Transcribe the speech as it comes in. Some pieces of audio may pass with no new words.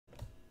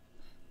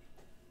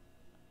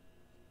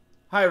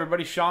Hi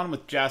everybody, Sean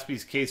with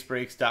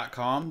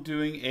JaspysCaseBreaks.com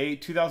doing a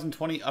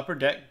 2020 Upper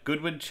Deck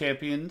Goodwin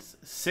Champions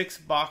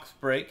 6-box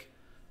break.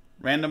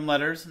 Random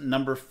letters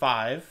number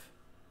 5.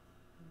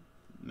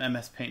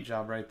 MS Paint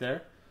job right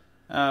there.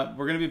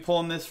 We're going to be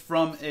pulling this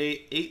from a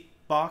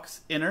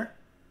 8-box inner.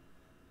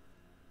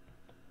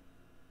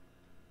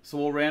 So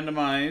we'll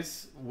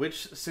randomize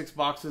which 6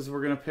 boxes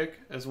we're going to pick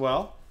as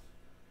well.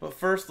 But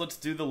first, let's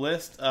do the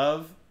list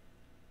of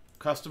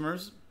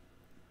customers.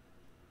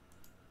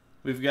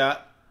 We've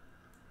got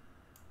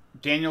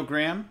Daniel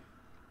Graham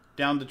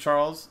down to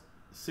Charles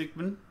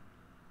Siegman,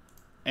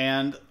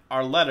 and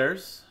our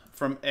letters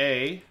from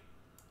A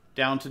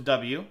down to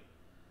W.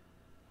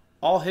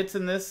 All hits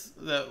in this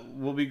that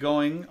will be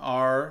going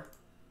are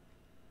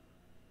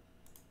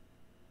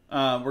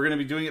we're going to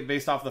be doing it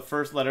based off the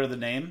first letter of the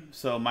name.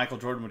 So Michael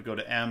Jordan would go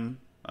to M,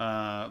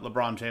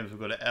 LeBron James would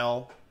go to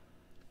L,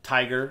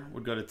 Tiger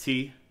would go to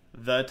T,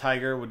 the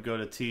Tiger would go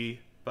to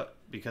T, but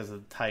because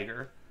of the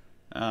Tiger.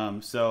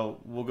 So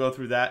we'll go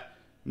through that.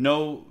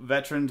 No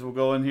veterans will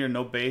go in here,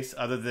 no base,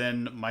 other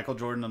than Michael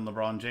Jordan and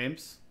LeBron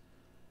James.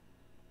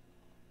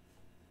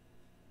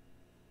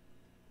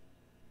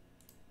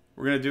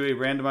 We're going to do a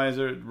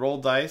randomizer, roll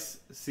dice,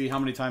 see how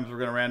many times we're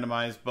going to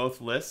randomize both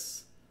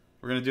lists.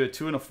 We're going to do a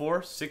 2 and a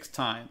 4, 6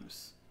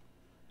 times.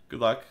 Good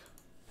luck.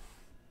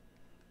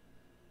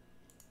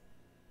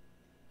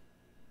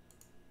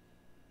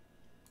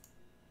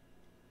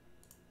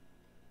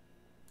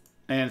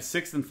 And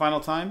 6th and final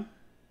time,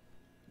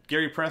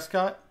 Gary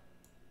Prescott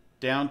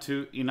down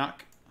to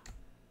Enoch.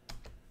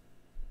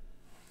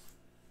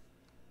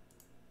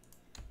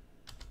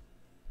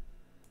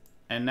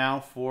 And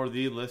now for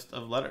the list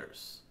of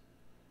letters.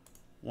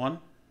 1,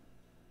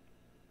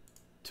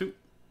 2,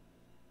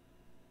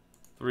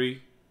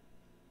 3,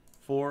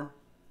 4,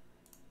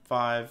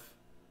 5,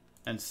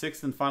 and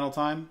 6th and final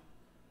time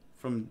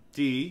from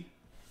D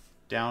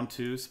down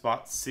to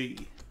spot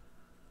C.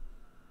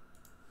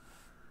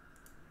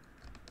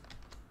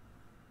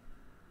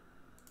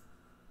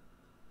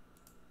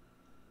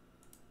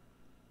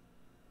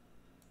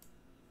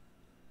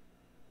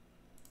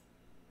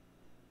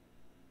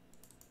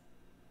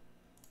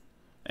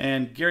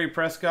 And Gary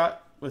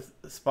Prescott with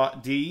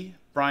spot D,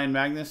 Brian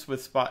Magnus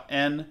with spot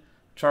N,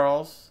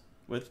 Charles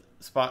with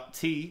spot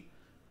T,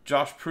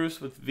 Josh Pruce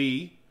with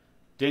V,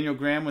 Daniel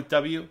Graham with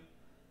W,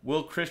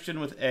 Will Christian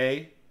with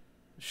A,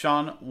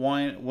 Sean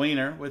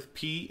Weiner with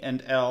P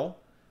and L,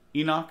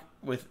 Enoch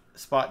with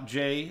spot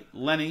J,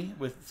 Lenny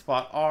with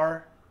spot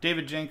R,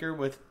 David Janker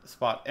with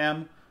spot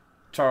M,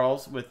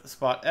 Charles with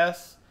spot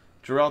S,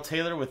 Jarrell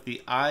Taylor with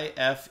the I,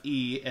 F,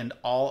 E, and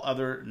all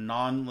other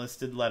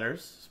non-listed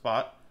letters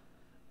spot,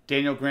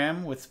 Daniel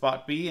Graham with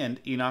spot B, and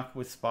Enoch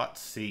with spot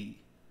C.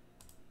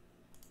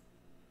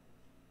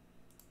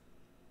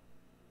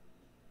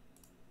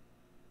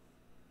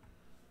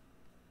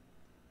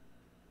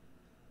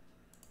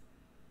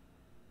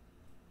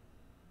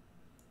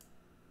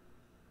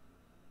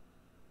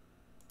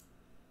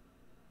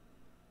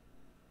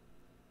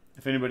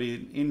 If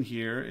anybody in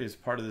here is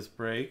part of this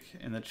break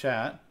in the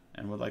chat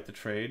and would like to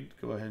trade,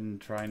 go ahead and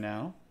try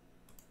now.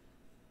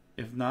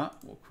 If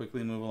not, we'll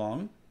quickly move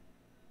along.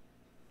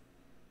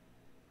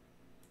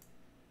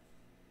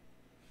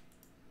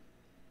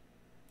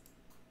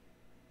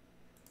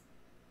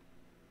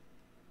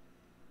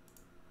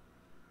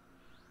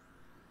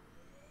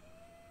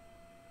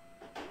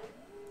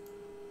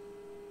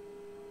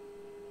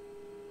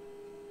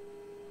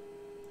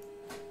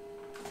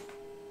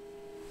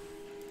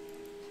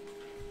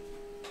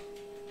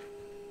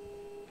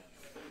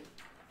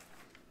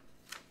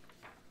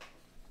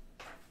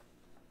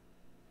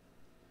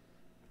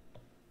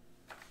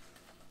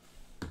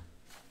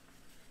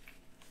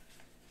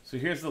 So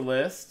here's the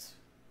list.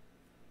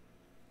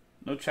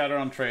 No chatter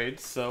on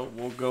trades, so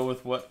we'll go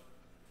with what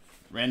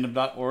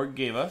random.org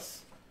gave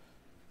us.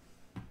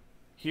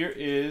 Here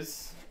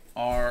is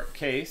our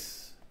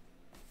case.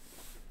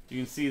 You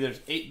can see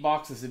there's 8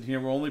 boxes in here.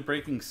 We're only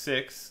breaking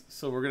 6,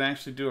 so we're going to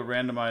actually do a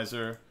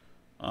randomizer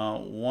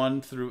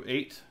 1 through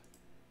 8.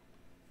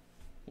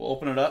 We'll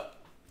open it up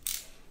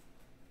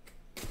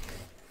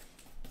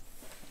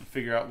and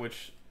figure out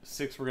which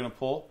 6 we're going to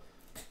pull.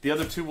 The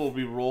other 2 will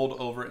be rolled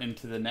over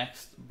into the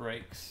next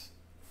breaks,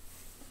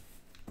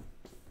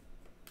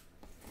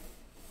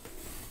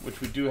 which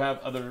we do have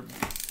other,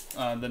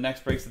 the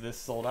next breaks of this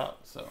sold out,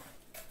 so.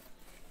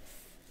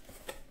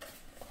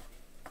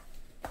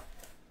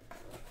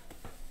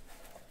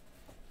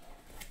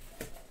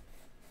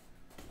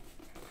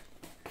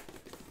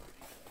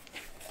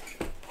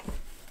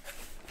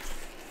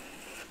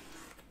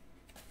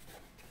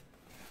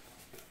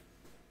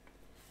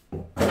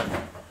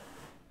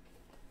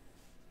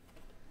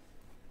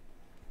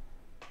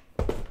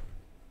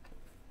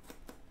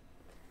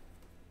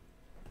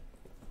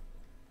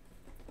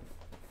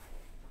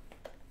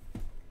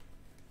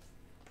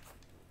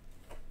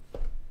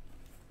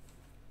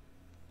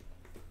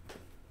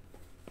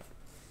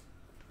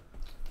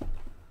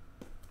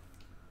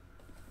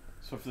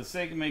 So for the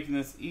sake of making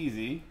this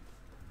easy,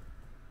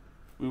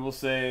 we will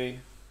say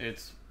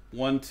it's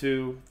 1,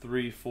 2,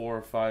 3,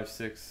 4, 5,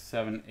 6,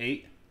 7,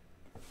 8.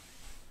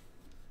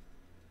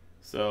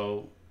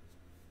 So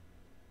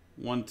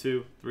 1,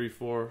 2, 3,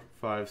 4,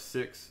 5,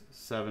 6,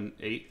 7,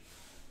 8.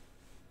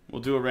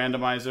 We'll do a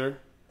randomizer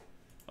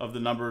of the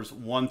numbers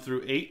 1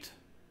 through 8.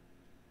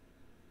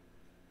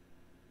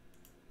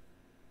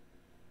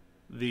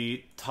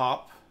 The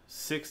top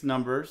 6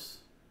 numbers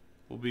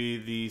will be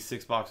the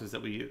 6 boxes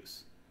that we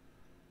use.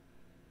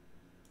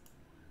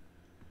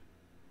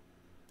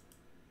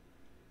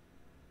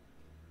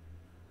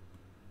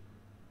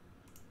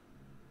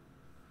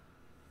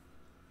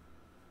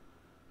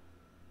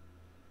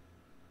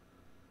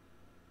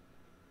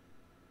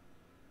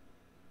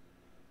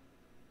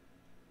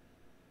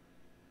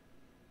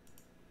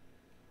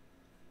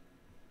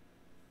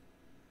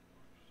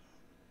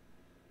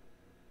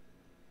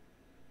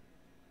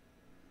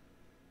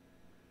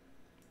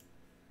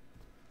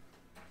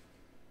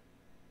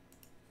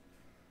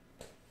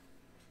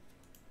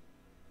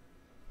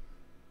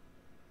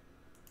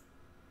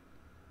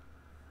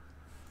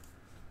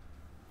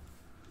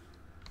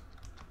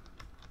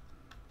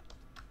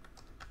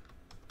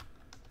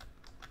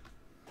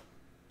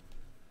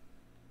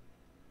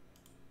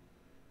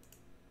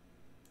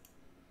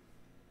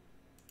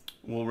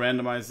 We'll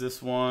randomize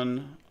this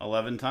one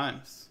 11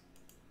 times.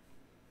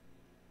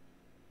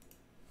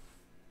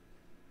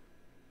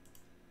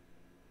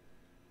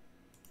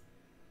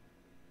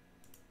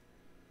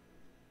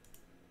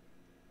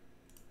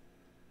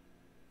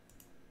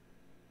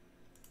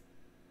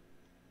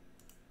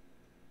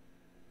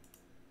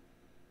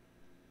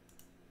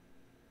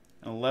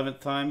 An 11th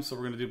time, so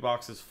we're going to do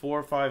boxes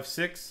 4, 5,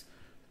 6,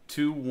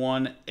 2,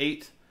 1,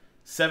 8.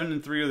 7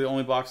 and 3 are the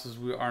only boxes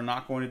we are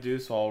not going to do,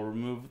 so I'll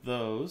remove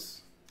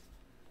those.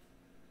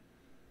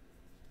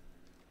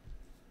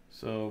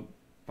 So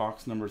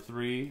box number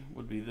 3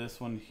 would be this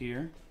one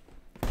here.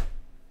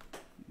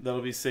 That'll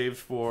be saved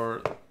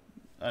for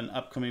an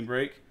upcoming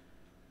break.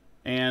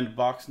 And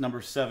box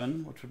number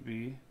 7, which would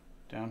be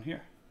down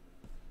here.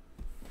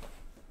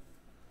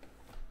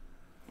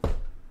 You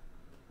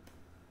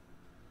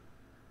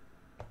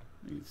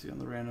can see on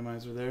the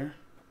randomizer there.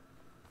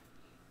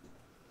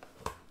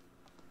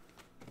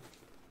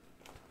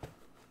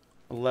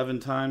 $11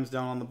 times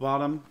down on the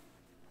bottom.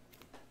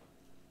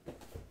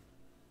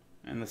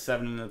 And the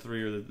 7 and the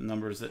 3 are the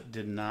numbers that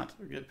did not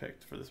get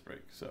picked for this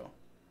break. So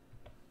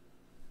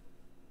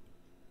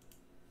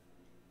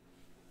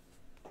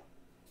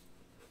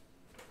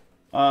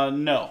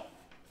no,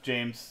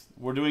 James.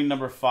 We're doing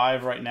number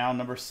 5 right now.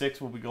 Number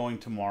 6 will be going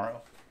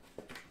tomorrow.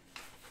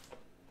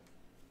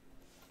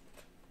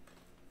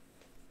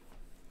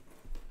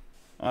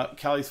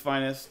 Cali's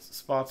finest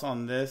spots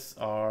on this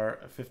are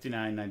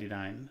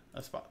 $59.99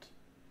 a spot.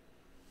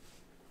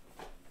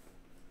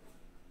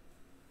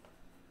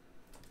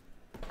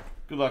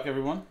 Good luck,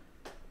 everyone.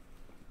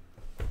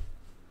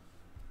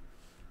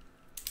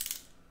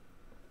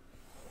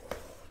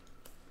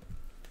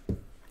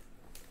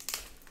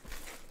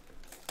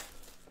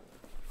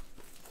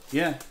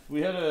 Yeah,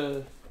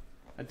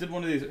 I did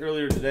one of these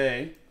earlier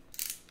today.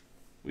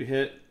 We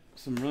hit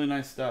some really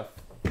nice stuff.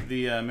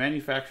 The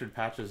manufactured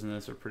patches in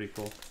this are pretty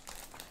cool.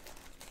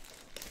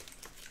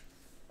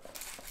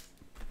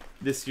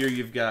 This year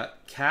you've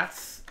got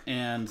cats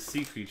and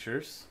sea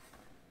creatures.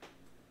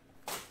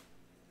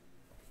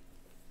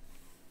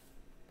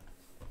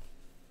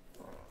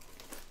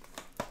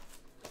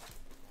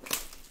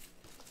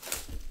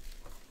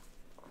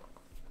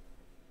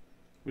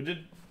 We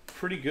did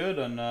pretty good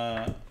on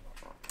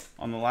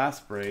the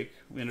last break.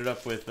 We ended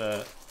up with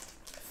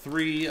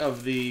 3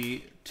 of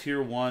the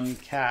Tier 1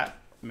 cat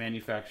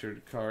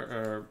manufactured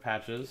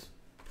patches,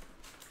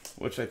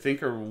 which I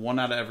think are 1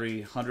 out of every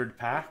 100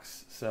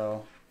 packs.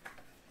 So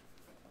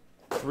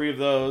 3 of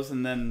those,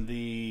 and then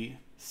the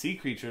sea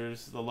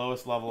creatures, the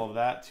lowest level of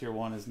that Tier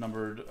 1 is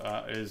numbered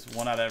is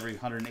 1 out of every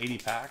 180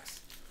 packs.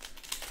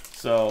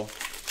 So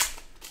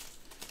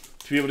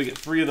to be able to get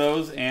 3 of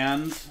those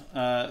and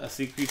a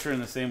sea creature in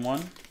the same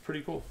one,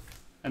 pretty cool.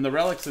 And the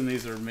relics in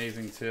these are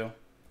amazing too.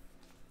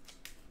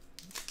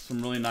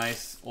 Some really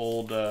nice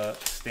old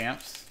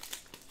stamps.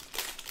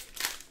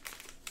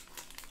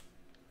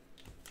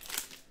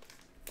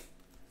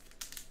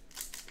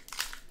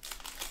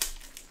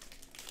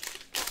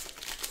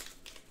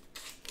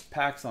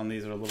 Packs on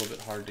these are a little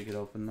bit hard to get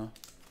open though.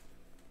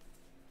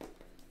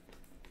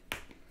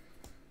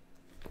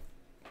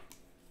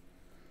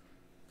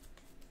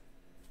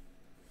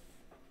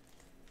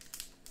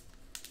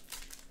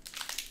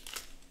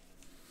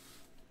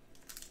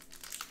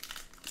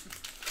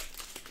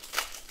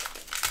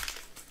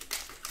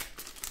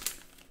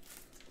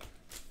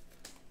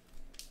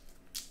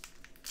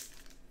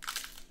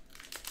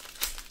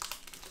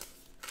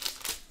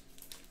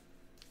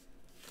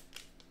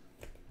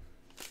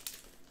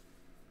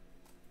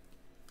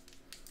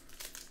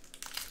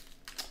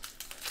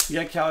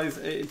 Yeah, Callie's,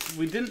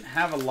 we didn't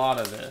have a lot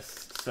of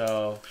this,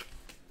 so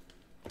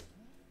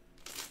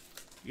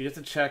you have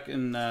to check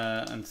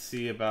and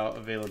see about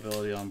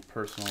availability on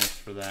personals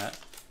for that,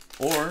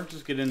 or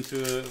just get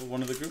into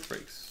one of the group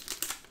breaks.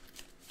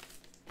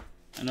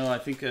 I know, I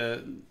think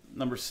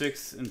number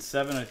 6 and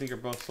 7, I think, are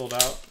both sold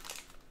out.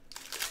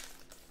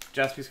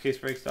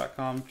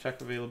 JaspysCaseBreaks.com,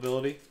 check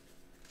availability.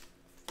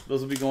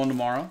 Those will be going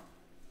tomorrow,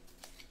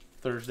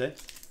 Thursday.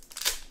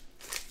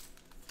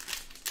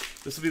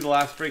 This will be the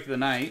last break of the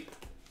night.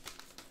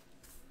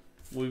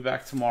 We'll be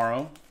back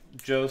tomorrow.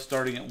 Joe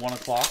starting at 1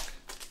 o'clock.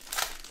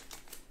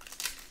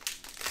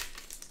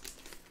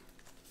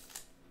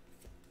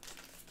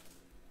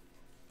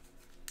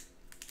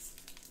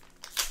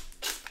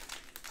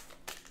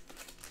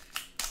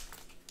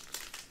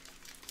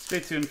 Stay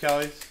tuned,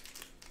 Callies.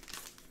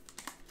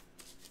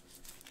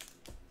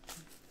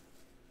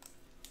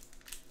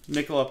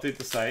 Nick will update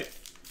the site.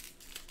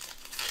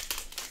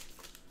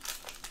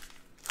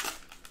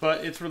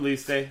 But it's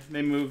release day.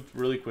 They moved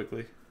really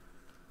quickly.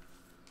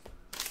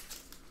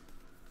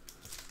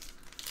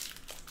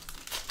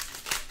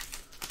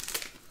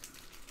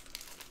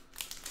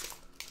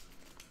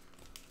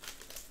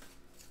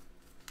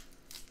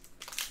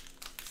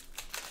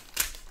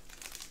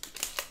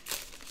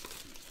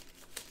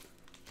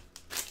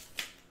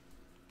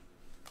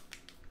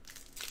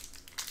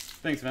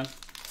 Thanks, man.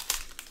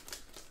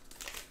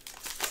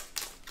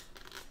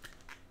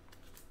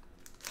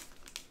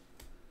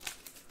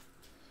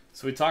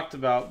 So we talked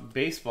about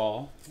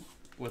baseball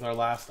with our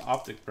last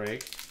optic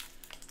break.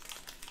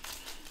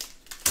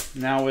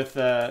 Now with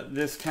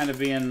this kind of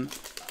being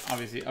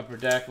obviously upper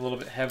deck, a little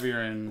bit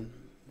heavier in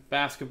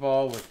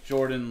basketball with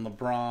Jordan and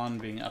LeBron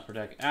being upper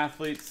deck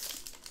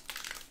athletes.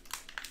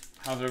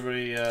 How's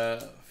everybody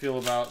feel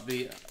about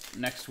the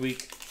next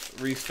week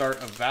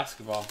restart of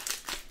basketball?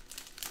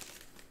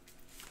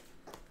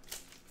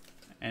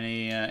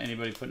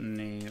 Anybody putting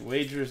any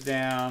wagers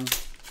down?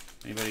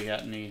 Anybody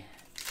got any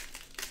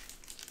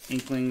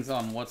inklings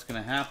on what's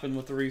going to happen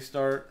with the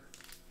restart?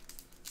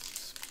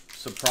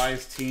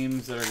 Surprise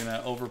teams that are going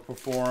to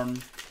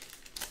overperform?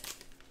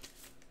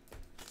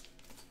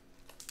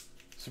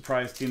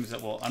 Surprise teams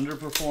that will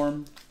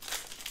underperform?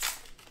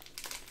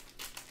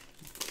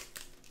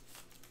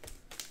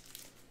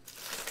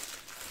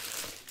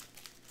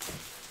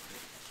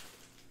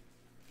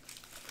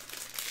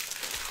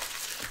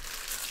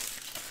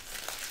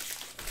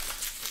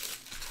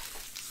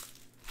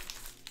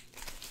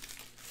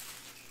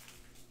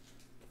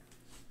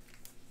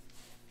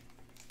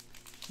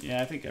 Yeah,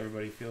 I think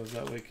everybody feels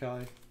that way,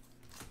 Kelly.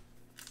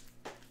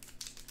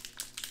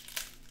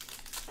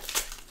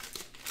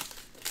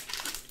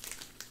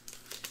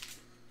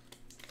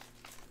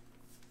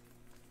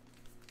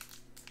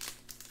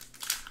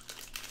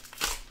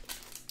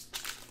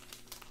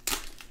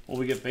 Well,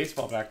 we get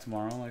baseball back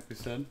tomorrow, like we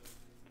said.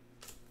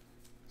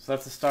 So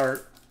that's a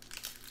start.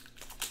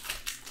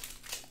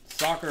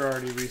 Soccer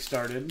already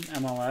restarted,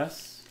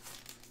 MLS.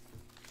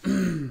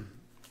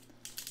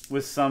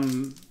 With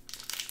some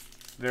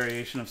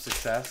variation of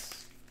success.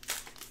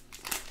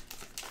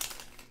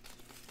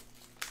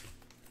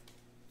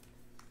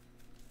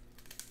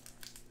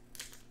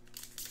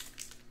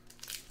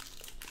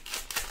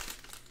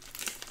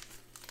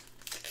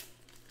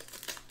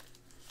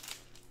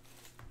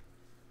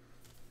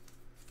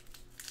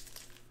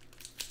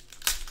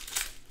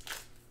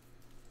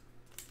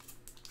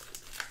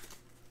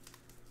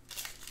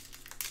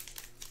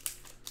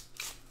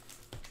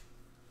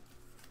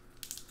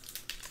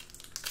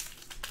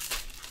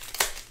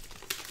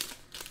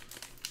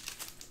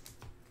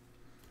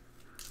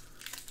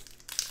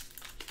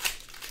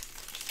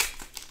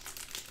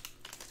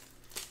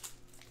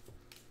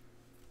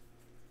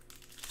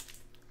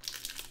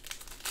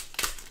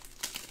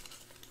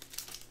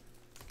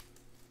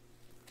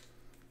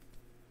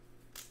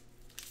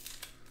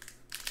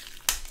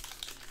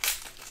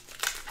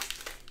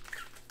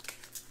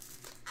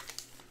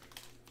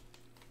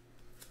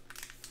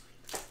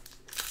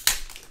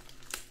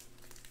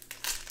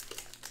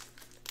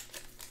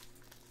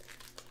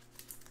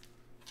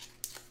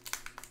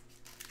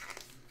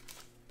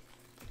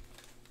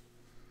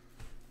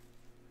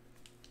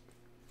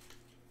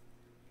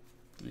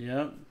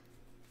 Yep.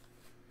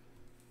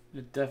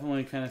 It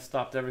definitely kind of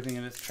stopped everything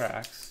in its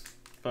tracks,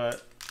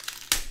 but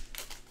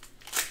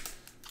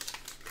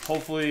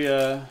hopefully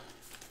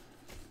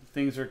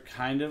things are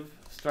kind of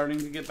starting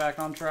to get back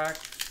on track.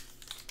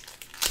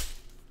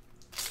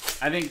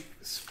 I think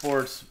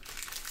sports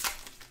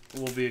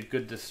will be a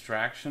good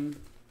distraction,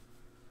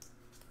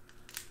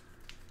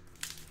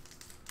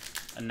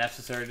 a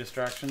necessary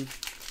distraction.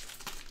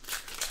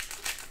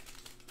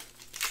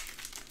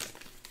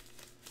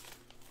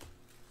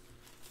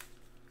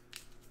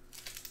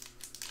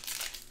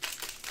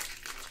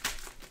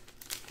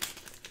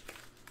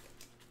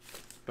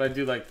 But I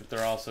do like that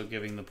they're also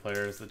giving the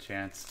players the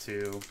chance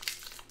to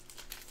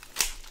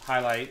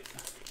highlight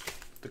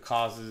the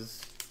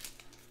causes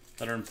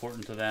that are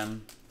important to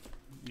them,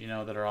 you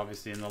know, that are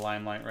obviously in the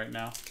limelight right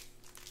now.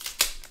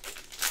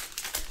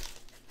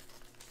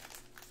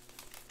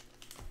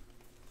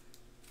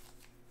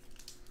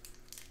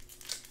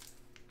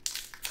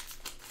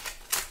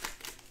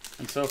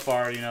 And so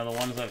far, you know, the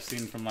ones I've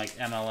seen from like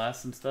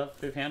MLS and stuff,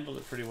 they've handled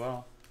it pretty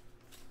well.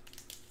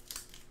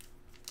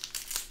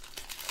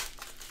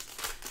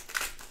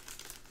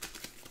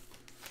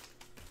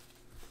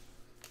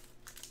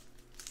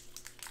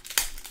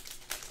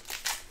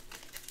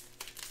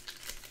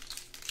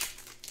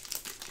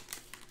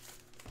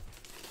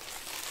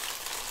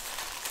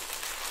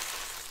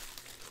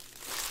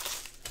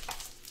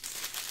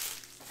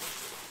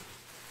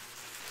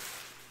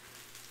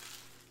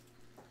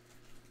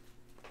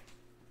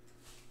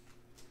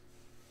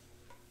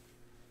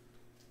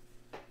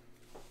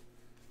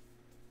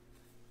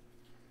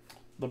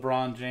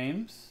 LeBron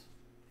James.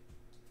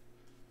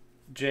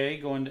 J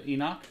going to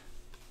Enoch.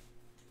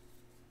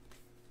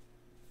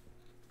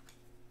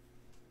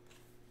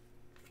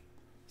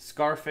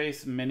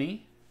 Scarface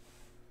Mini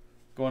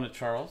going to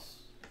Charles.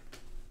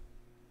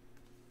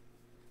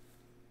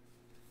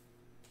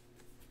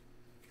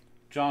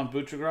 John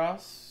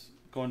Buchagras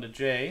going to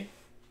J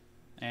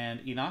and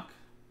Enoch.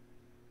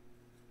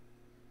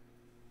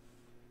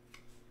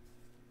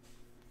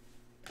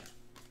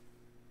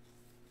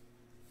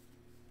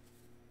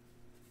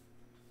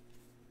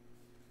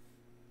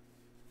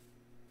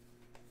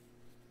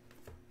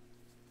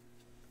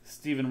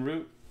 Stephen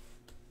Root,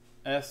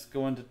 S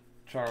going to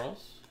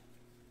Charles.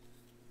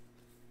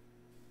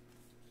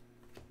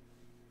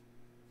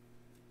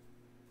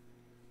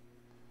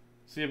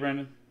 See you,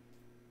 Brandon.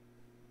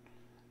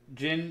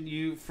 Jin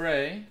Yu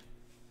Frey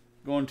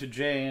going to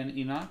J and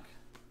Enoch.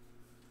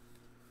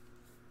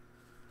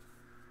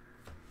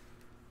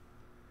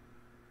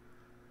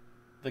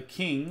 The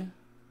King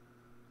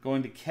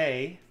going to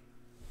K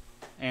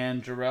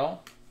and Jarrell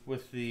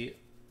with the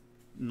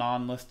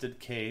non-listed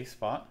K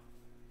spot.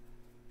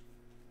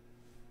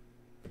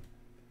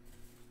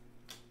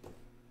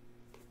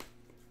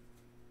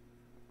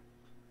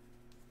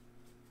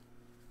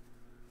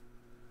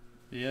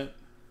 Yep.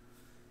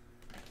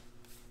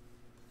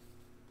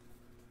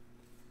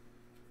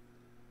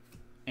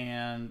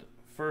 And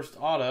first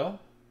auto,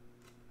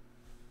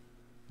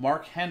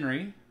 Mark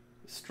Henry,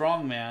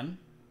 Strongman,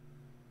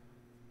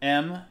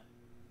 M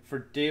for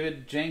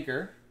David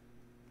Janker.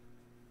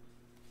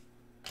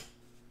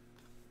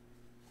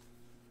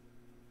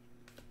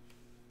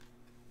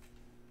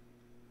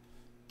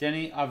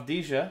 Denny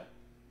Avdija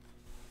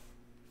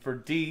for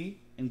D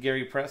and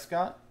Gary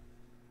Prescott.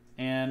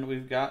 And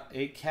we've got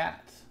a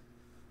cat.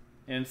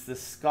 And it's the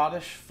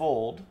Scottish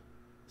Fold.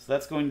 So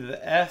that's going to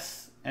the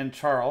S and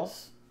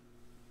Charles.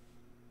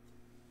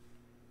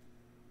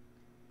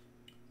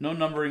 No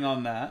numbering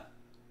on that.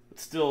 But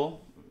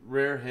still,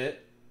 rare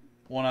hit.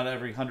 1 out of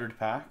every 100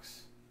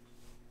 packs.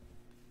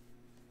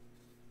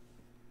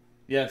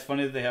 Yeah, it's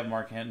funny that they have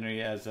Mark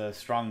Henry as a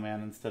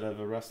strongman instead of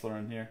a wrestler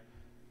in here.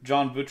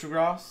 John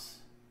Buchagras.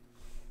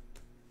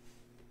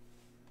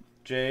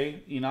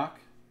 J. Enoch.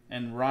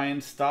 And Ryan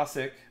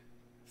Stasic.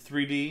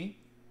 3D.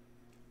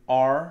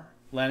 R.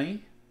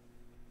 Lenny.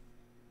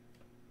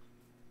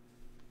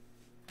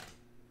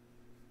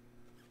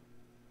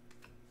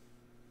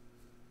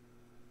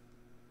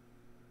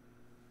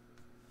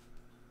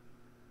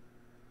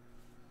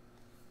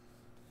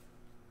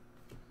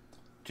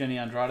 Jenny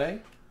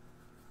Andrade.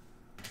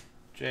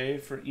 J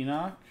for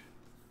Enoch.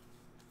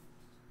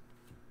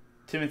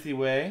 Timothy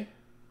Way.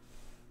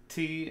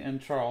 T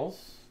and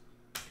Charles.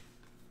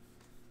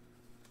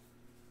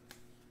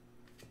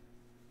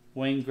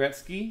 Wayne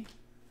Gretzky.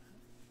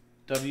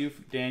 W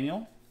for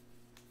Daniel.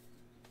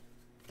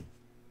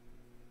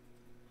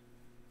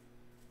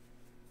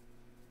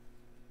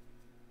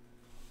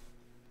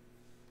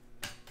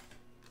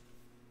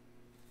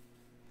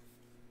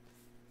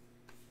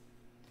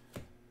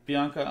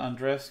 Bianca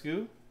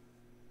Andreescu.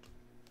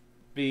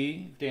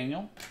 B.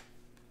 Daniel.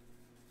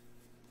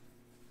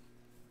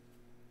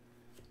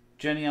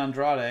 Jenny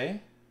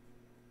Andrade.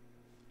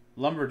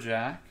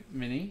 Lumberjack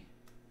Mini.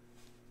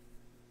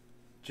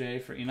 J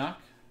for Enoch.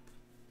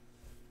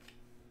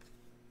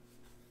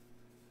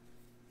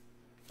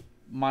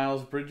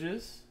 Miles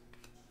Bridges.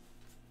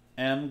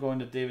 M going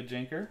to David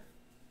Janker.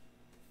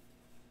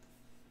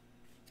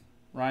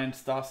 Ryan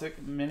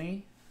Stasic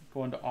Mini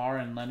going to R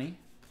and Lenny.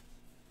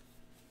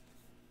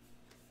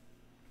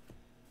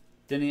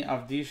 Denny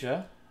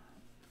Avdija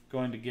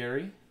going to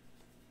Gary.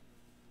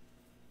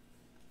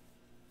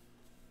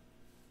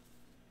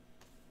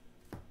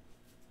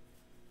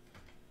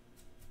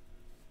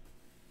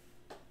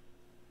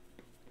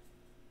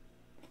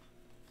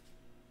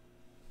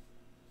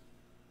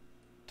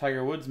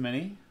 Tiger Woods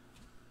Mini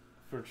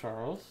for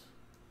Charles.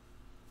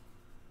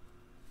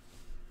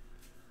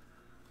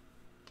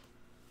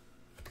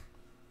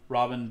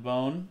 Robin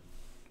Bone.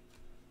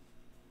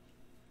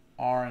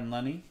 R and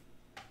Lenny.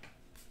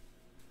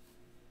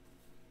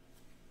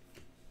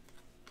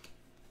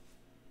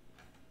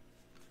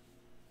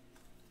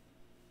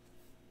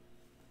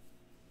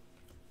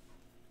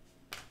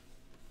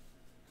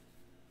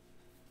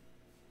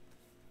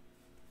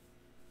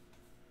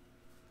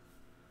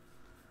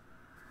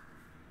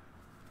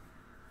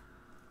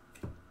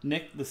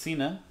 Nick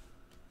Lucina,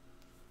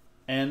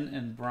 N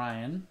and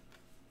Brian.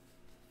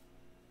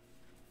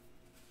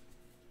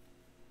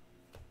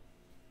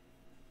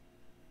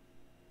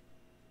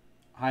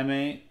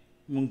 Jaime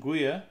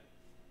Munguia,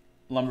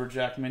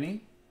 Lumberjack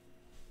Mini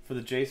for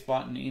the J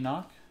spot in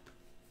Enoch.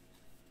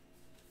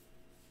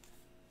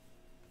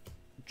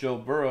 Joe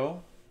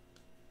Burrow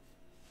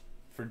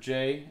for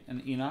J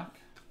and Enoch.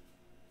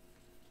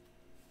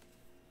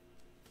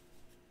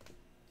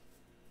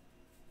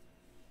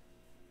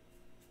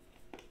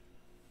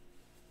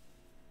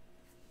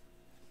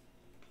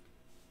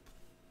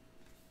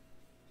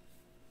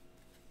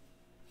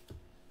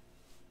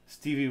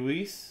 Stevie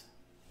Weiss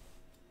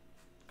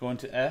going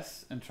to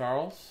S and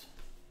Charles.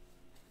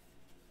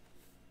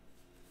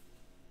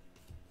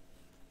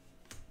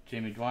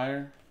 Jamie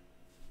Dwyer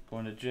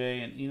going to Jay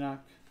and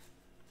Enoch.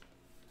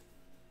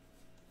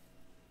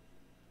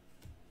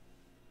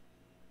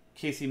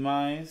 Casey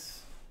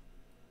Mize,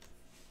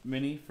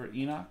 mini for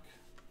Enoch.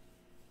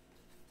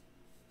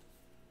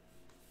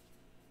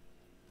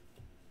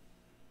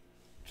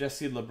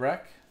 Jesse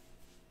Lebrec,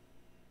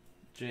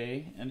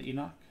 Jay and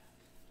Enoch.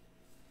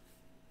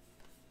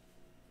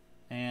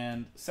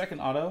 And second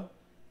auto,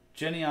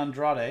 Jenny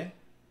Andrade,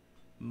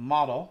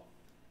 model,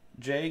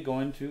 Jay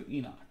going to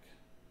Enoch.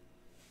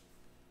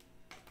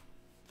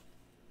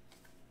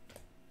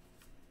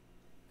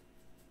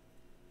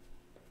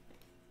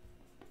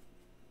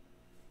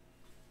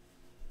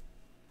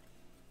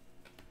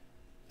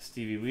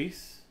 Stevie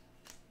Weiss.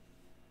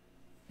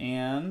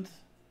 And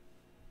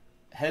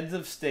Heads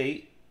of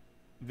State,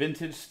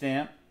 vintage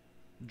stamp,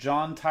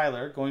 John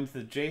Tyler going to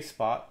the J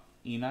spot,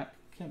 Enoch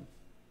Kim.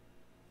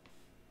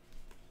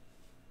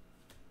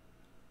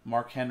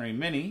 Mark Henry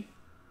mini.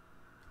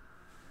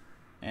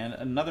 And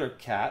another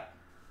cat,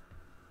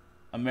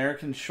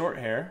 American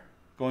Shorthair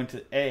going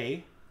to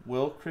A,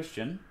 Will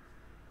Christian.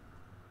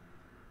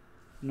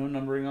 No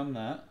numbering on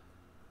that.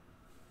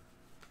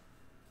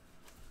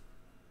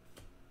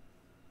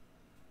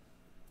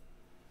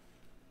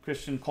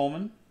 Christian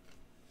Coleman,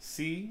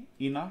 C,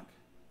 Enoch,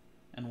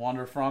 and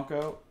Wander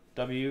Franco,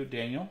 W,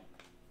 Daniel.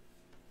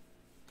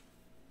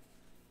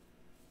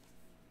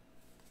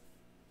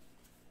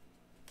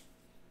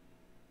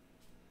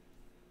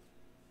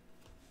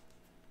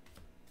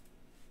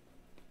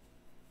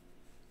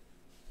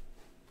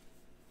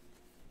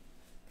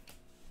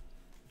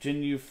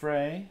 Jin Yu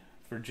Frey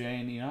for Jay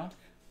and Enoch.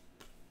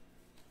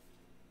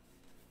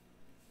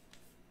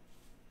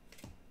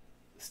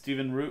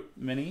 Stephen Root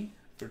mini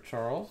for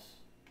Charles.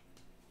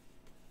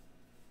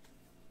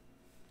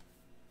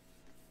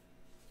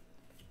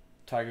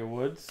 Tiger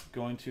Woods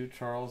going to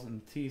Charles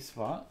and T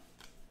spot.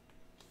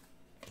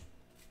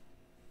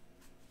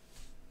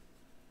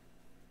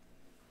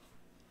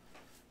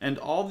 And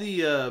all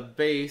the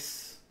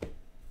base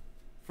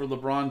for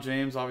LeBron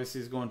James obviously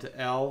is going to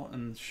L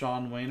and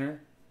Sean Wayner.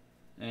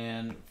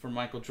 And for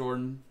Michael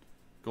Jordan,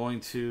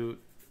 going to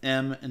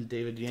M and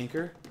David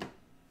Yanker.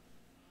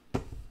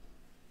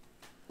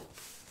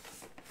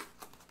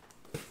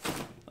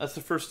 That's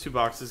the first two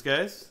boxes,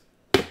 guys.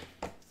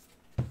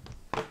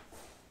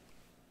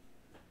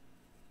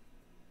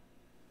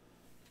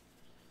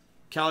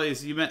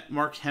 Callies, you met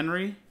Mark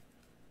Henry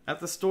at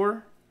the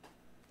store?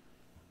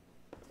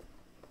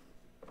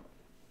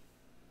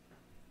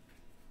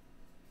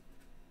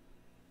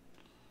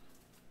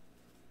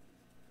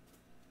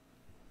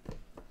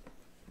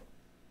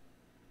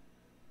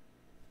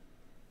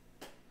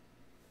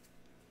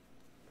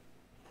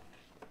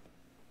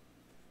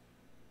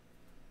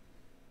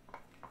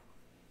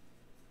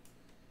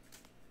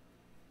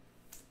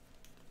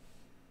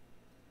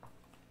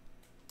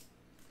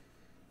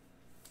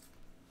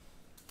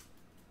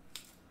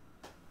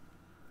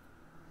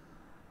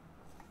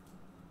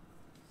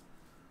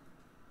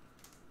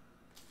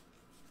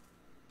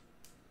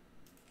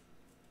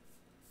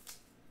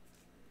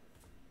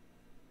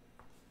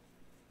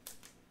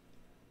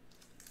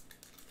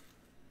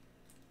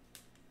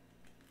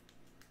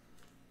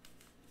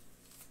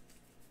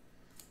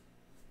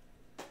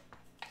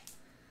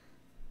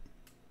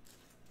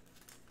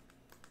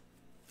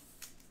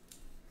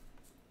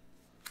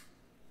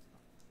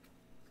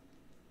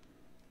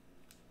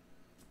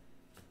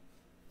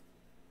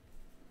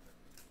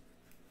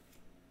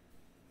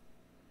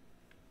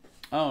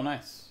 Oh,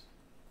 nice.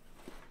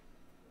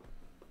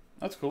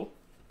 That's cool.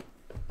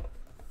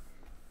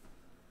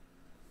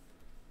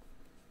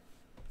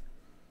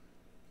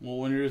 Well,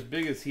 when you're as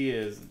big as he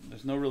is,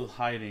 there's no real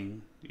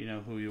hiding, you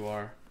know, who you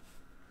are.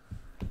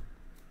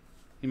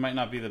 He might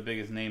not be the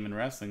biggest name in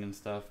wrestling and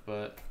stuff,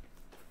 but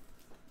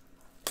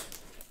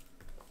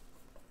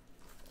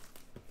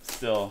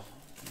still,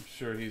 I'm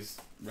sure he's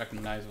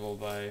recognizable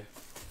by,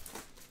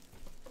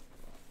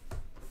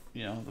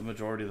 you know, the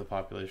majority of the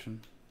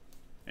population.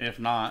 And if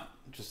not,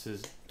 just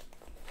his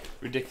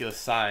ridiculous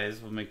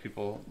size will make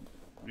people,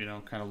 you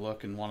know, kind of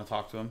look and want to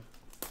talk to him.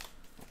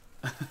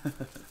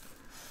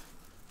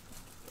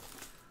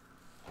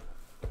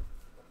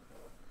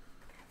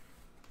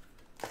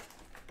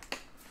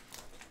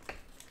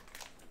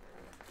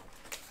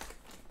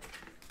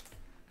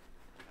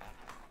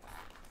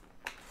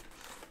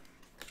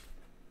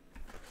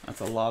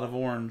 That's a lot of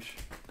orange.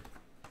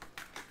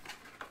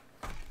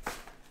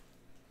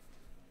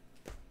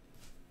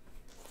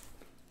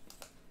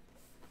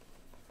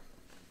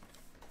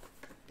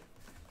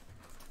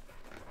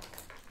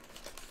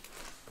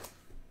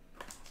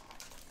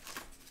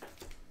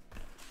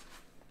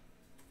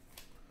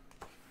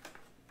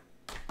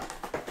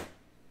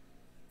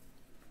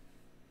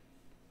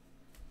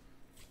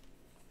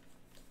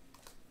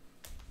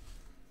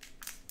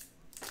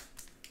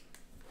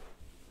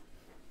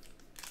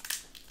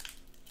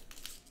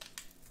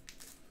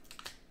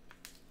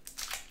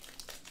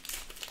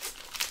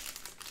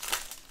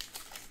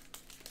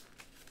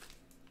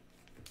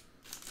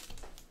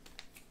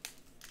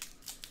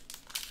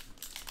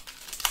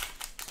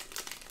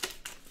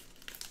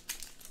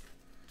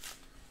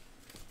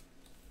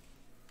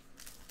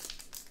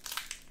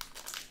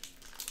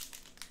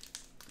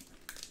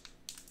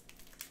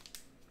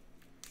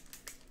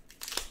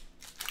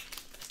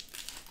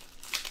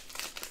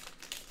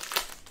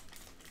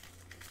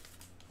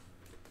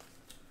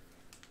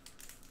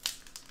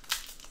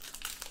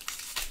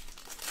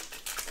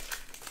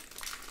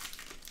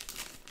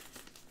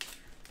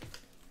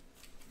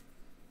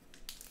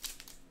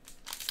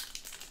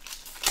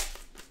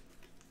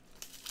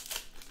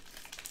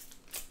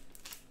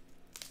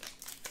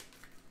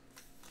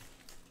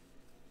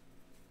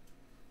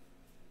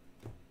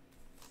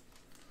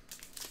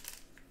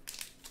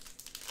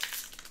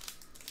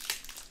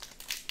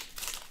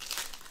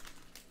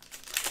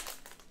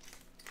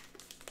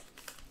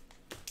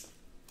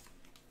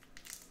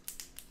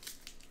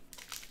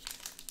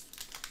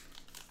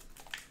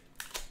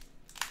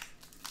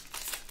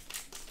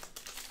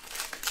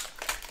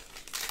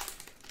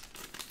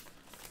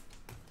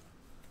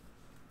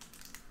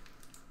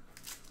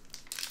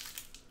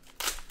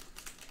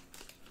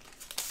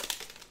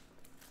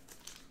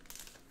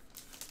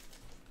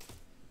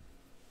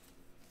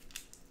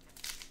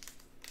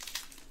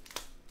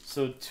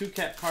 So 2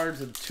 cat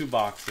cards and 2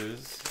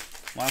 boxes.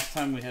 Last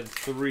time we had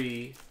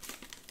 3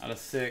 out of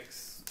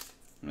 6.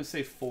 I'm going to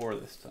say 4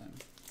 this time.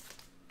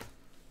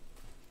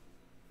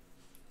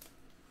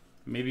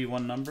 Maybe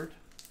 1 numbered.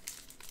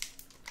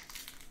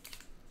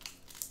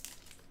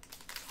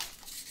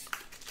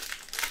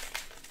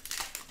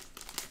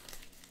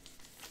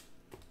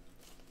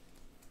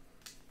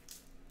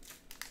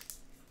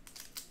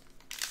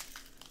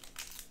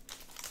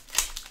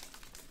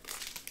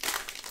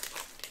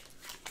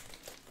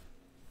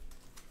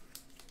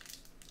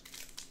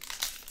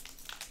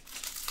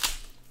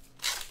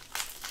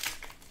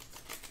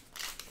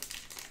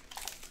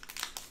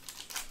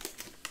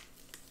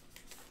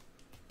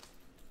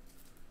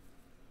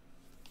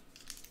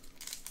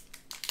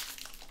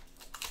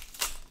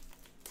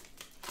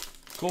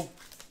 Cool.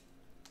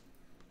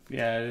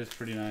 Yeah, it is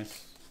pretty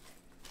nice.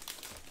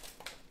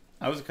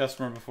 I was a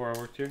customer before I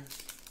worked here.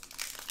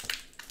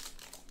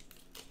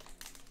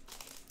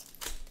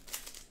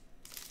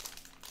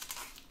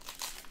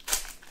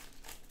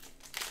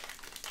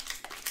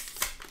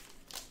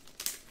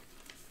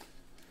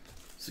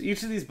 So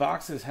each of these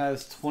boxes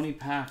has 20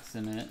 packs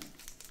in it.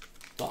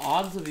 The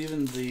odds of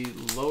even the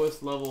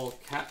lowest level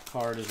cat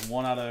card is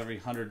 1 out of every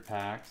 100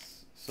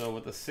 packs. So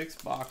with a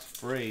 6-box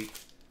break,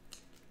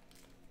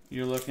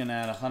 you're looking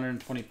at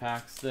 120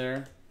 packs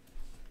there.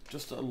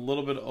 Just a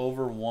little bit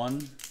over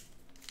 1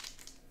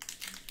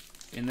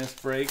 in this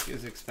break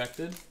is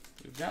expected.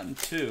 We've gotten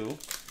 2.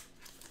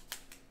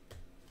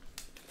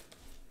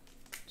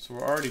 So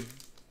we're already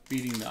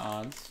beating the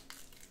odds.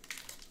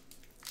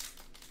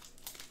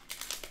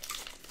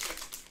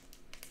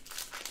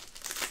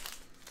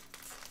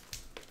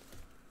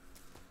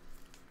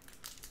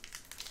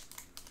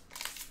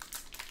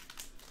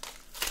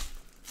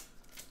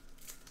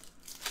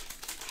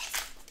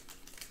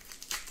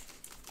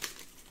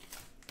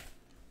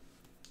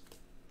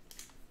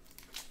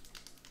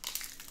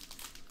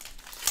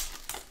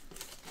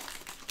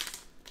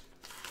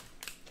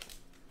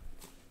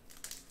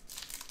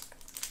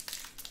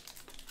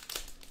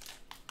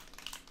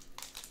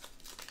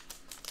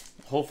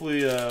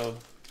 Hopefully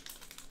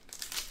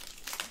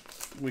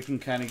we can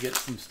kind of get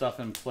some stuff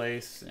in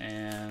place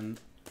and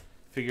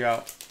figure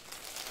out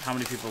how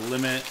many people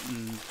limit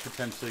and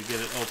potentially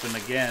get it open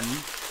again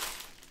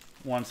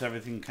once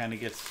everything kind of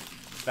gets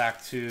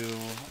back to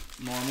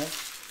normal.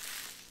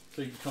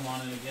 So you can come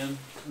on in again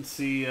and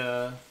see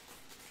a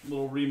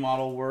little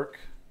remodel work.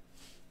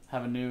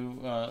 Have a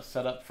new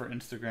setup for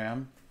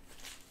Instagram.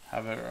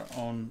 Have our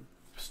own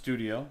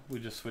studio we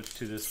just switched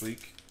to this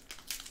week.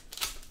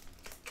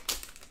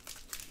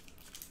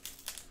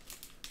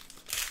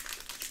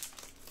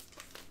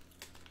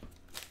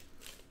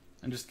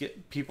 And just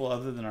get people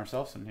other than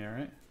ourselves in here,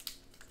 right?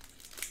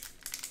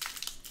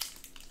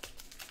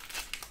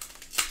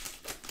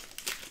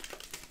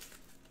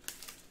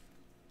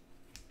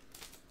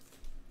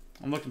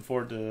 I'm looking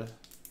forward to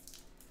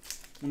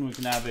when we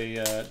can have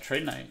a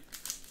trade night.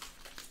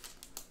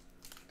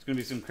 It's going to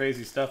be some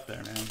crazy stuff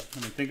there, man. I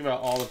mean, think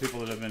about all the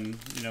people that have been,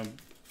 you know,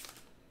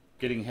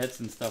 getting hits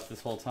and stuff this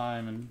whole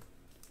time, and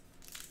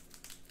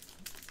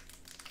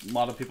a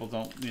lot of people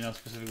don't, you know,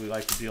 specifically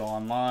like to deal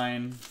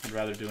online. I'd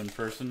rather do in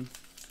person.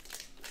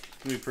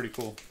 It's going to be pretty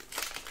cool.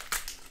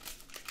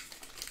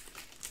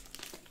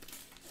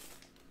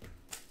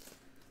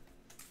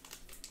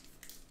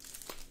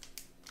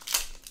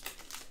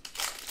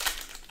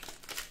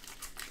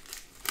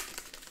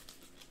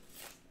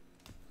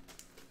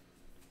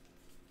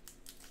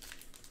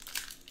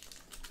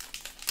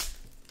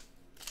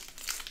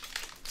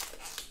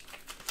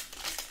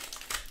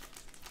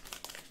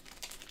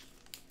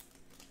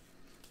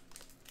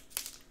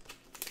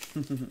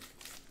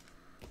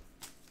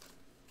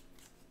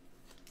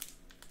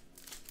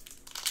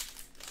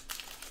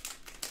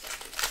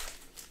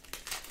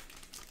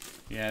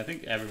 Yeah, I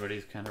think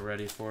everybody's kind of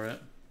ready for it.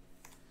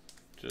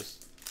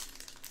 Just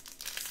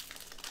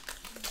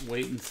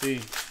wait and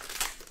see.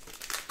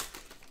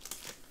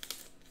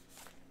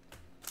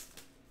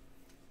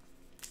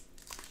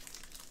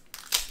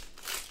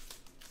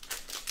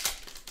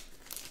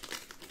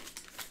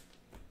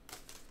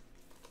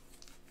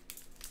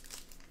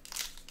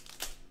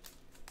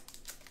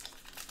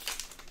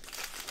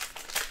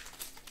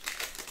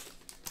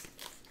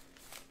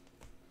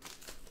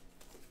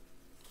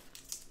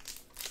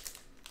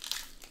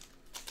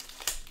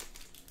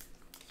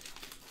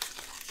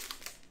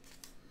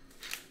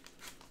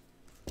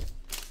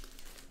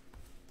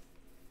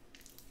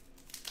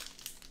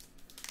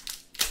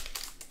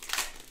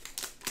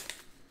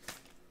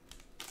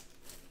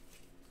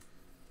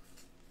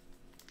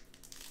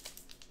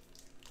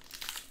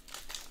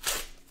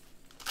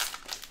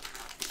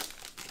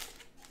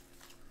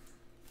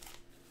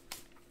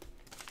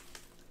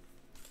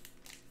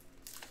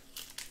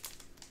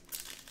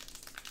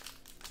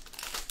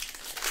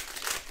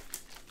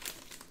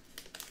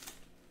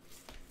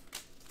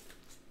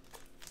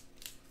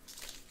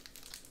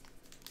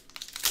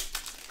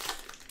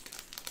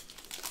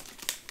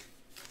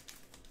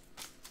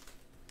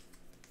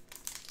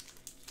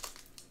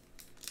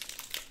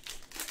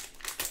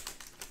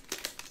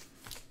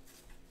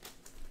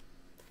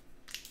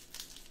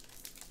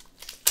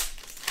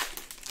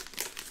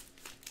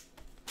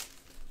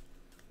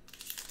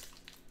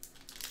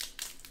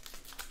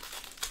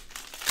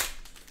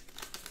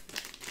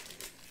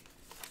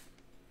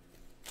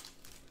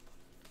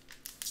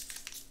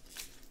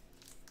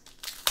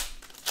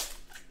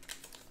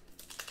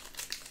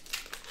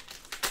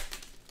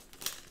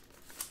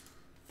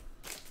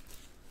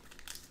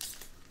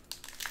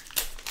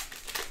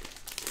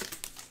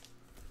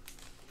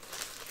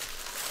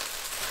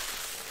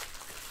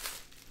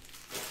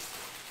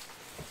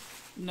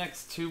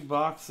 Next two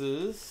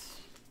boxes.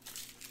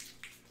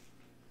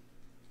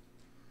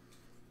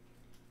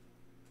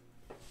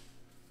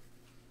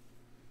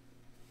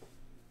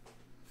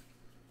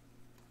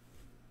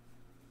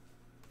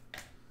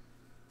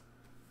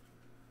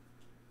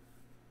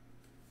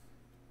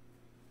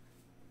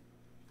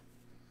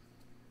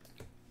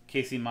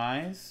 Casey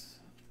Mize,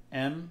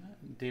 M,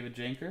 David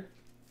Janker.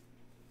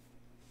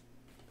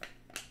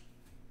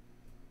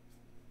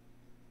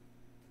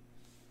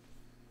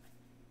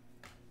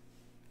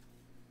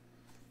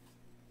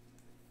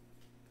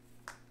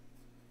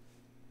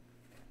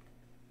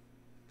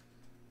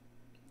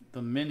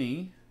 The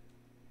mini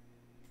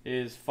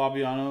is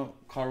Fabiano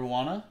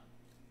Caruana.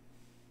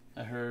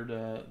 I heard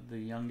the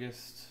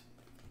youngest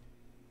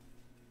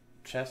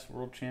chess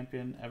world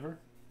champion ever.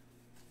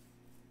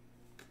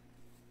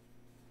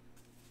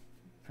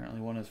 Apparently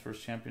won his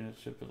first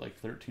championship at like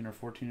 13 or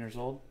 14 years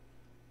old.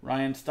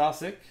 Ryan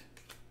Stasic,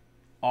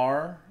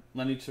 R,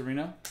 Lenny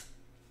Torino.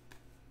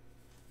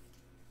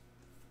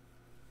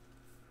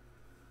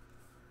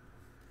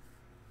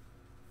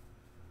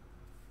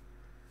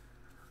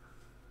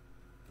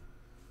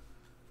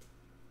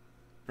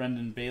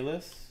 Brendan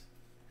Bayless,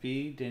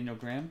 B, Daniel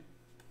Graham.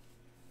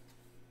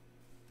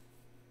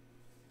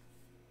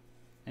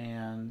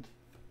 And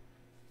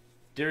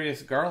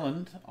Darius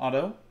Garland,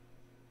 auto,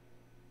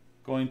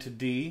 going to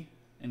D,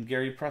 and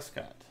Gary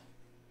Prescott.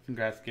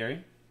 Congrats,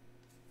 Gary.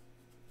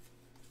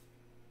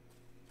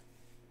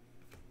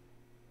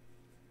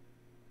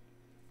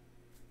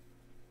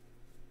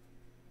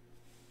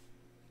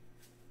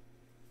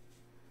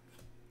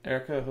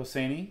 Erica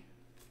Hosseini,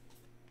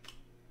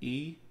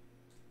 E,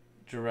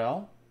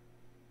 Jarrell.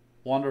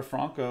 Wander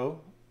Franco,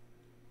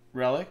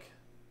 relic,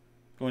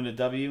 going to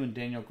W, and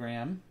Daniel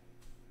Graham.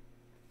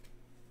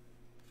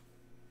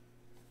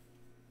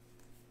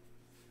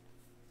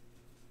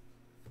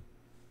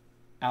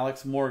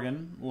 Alex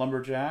Morgan,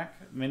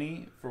 Lumberjack,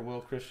 mini for Will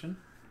Christian.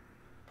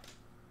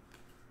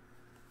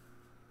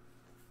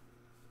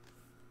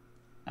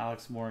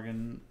 Alex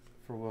Morgan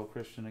for Will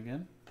Christian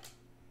again.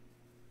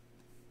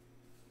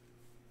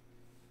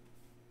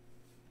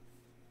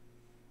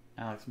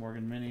 Alex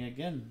Morgan mini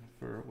again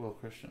for Will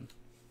Christian.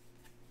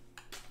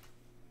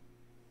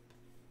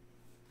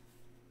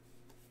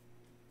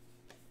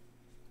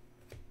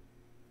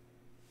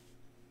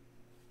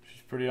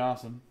 She's pretty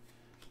awesome.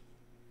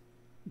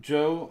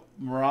 Joe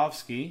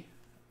Moravsky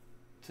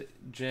to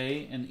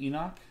Jay and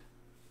Enoch.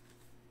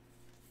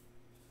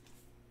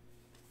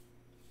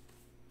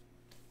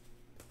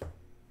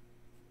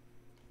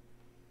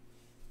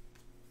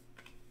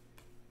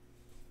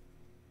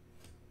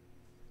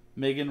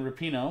 Megan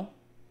Rapinoe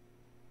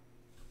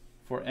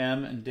for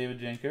M and David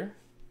Janker.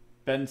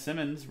 Ben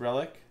Simmons,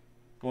 relic,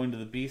 going to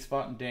the B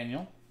spot and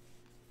Daniel.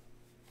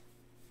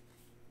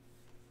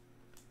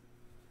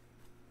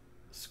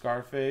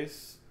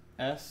 Scarface,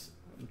 S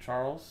and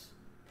Charles.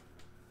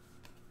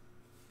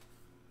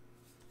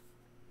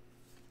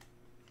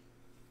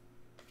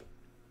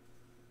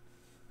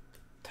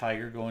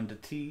 Tiger going to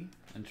T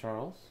and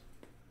Charles.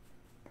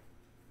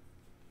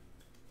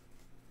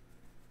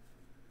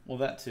 Well,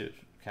 that too,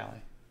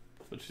 Callie,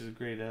 but she's a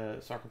great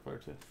soccer player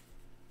too.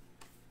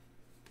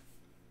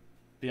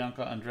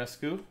 Bianca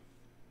Andreescu,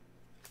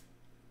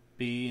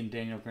 B and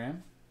Daniel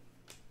Graham.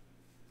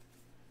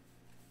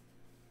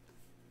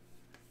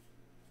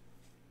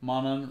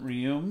 Manan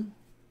Riyum,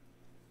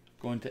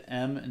 going to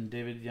M and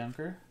David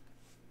Junker.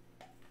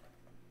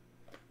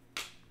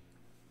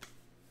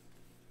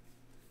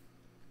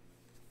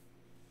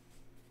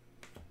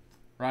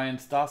 Ryan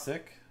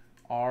Stasic,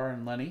 R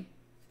and Lenny.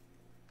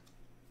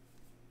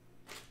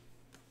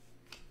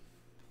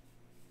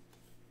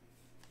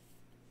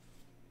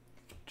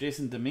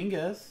 Jason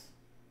Dominguez,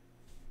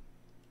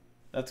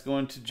 that's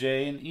going to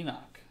Jay and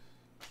Enoch.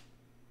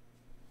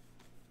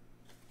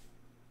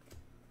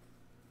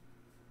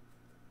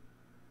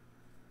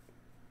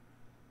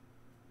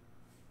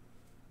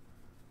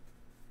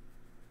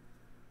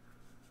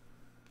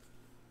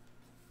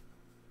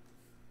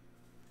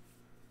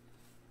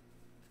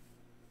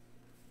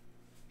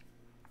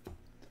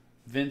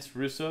 Vince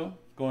Russo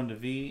going to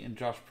V and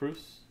Josh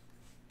Pruce.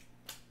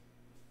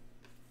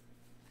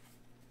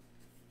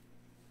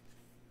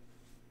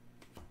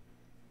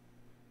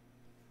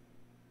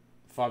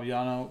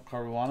 Fabiano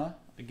Caruana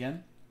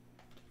again.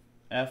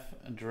 F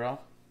and Jarrell.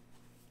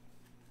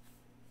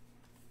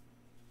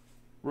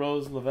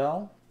 Rose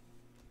Lavelle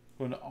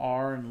going to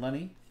R and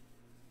Lenny.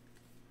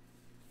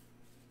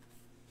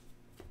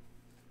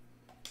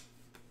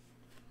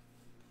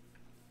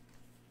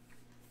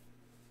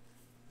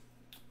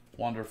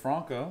 Wander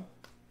Franco,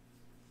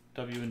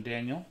 W and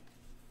Daniel.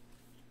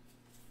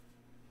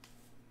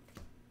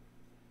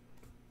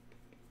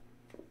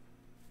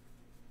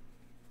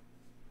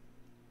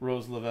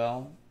 Rose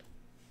Lavelle,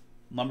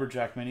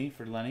 Lumberjack mini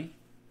for Lenny.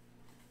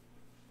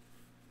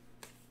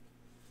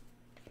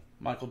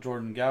 Michael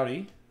Jordan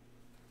Gowdy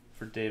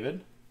for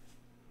David.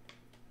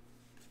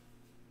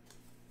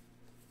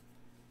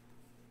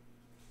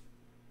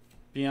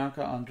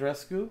 Bianca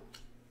Andreescu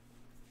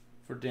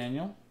for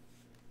Daniel.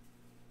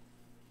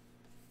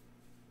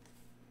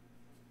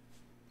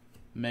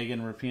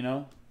 Megan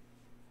Rapinoe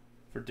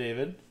for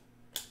David.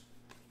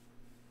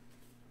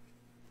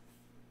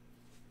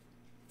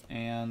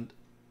 And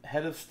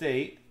head of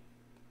state,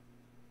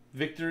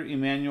 Victor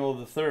Emmanuel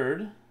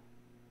III,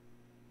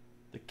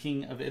 the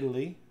King of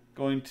Italy,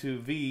 going to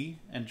V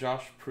and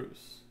Josh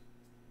Pruce.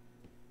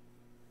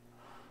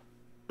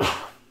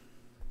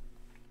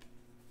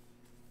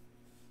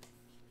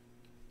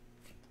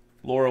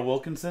 Laura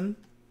Wilkinson,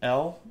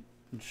 L,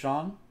 and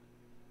Sean.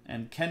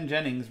 And Ken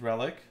Jennings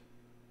relic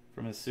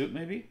from his suit,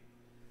 maybe.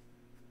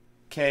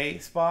 K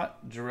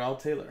spot, Jarrell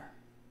Taylor.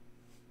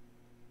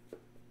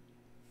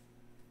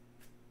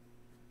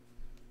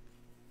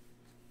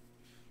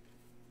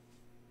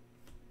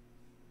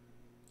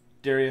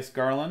 Darius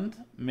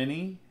Garland,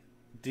 Mini,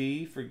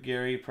 D for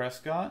Gary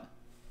Prescott.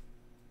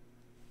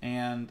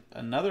 And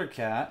another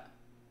cat.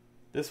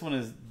 This one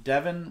is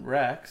Devin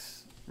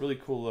Rex. Really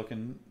cool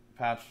looking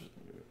patch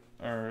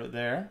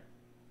there.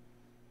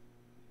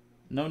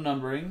 No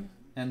numbering.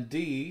 And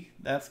D,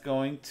 that's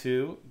going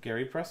to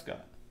Gary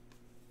Prescott.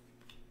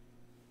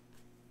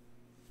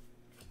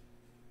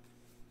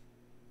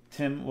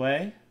 Tim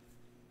Way,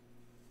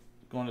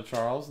 going to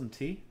Charles and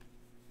T.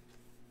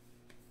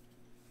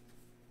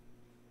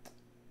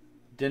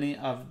 Denny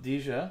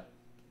Avdija,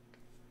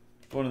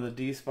 going to the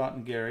D spot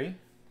and Gary.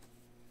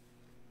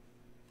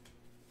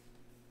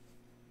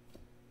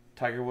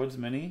 Tiger Woods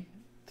Mini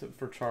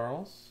for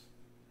Charles.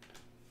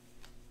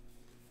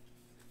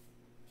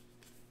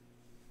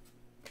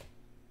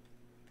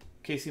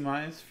 Casey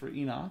Mize for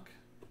Enoch.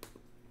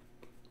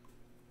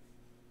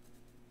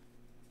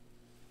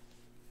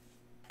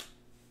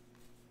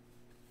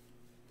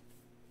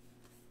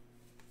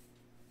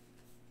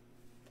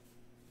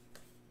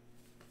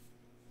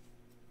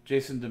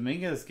 Jason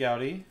Dominguez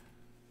Gowdy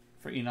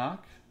for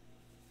Enoch.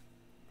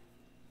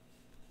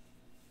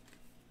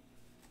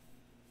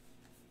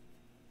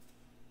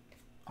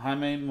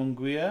 Jaime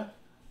Munguia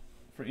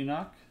for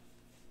Enoch.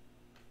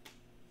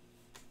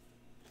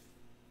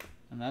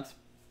 And that's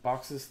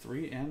boxes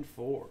 3 and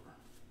 4.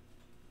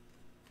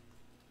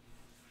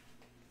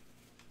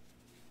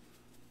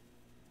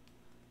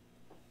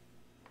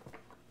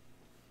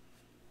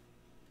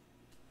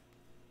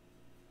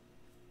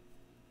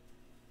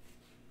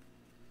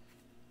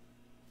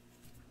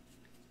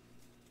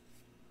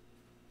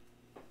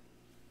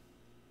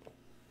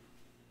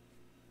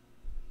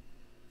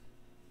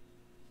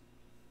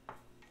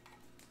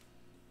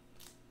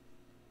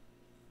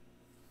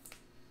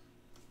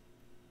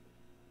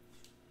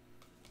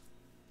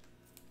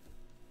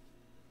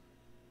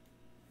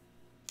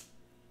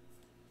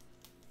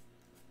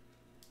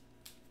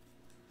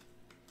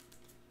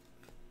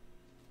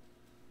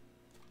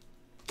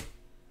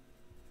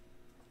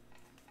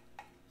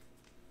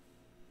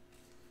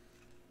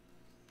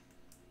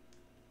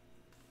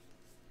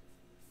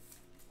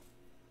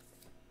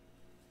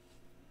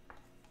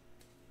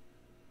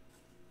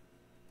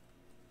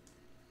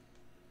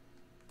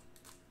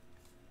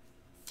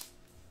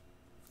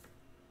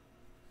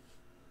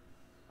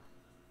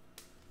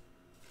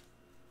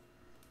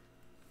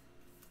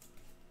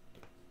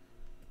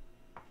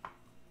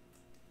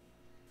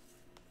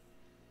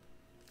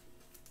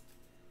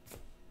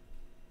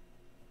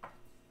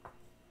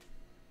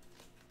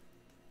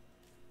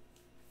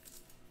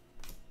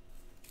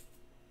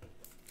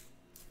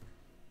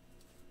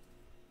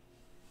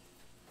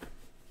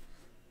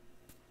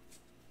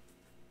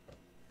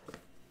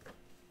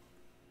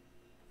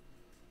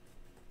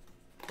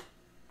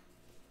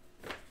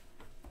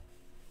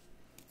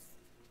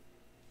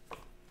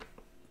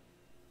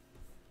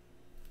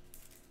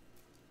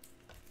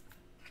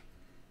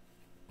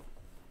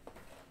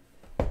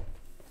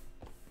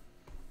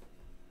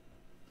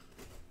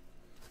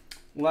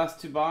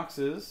 Last two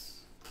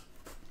boxes.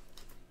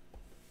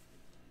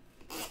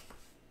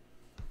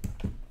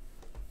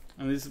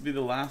 And these will be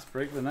the last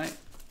break of the night.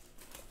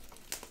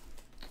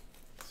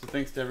 So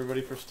thanks to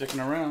everybody for sticking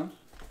around.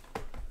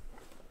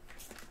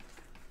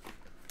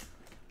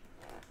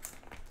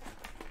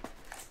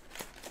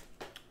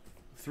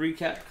 Three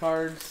cat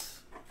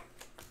cards.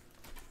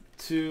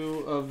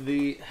 Two of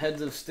the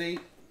heads of state.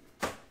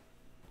 I'm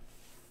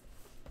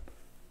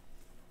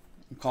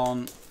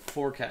calling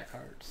 4 cat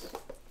cards.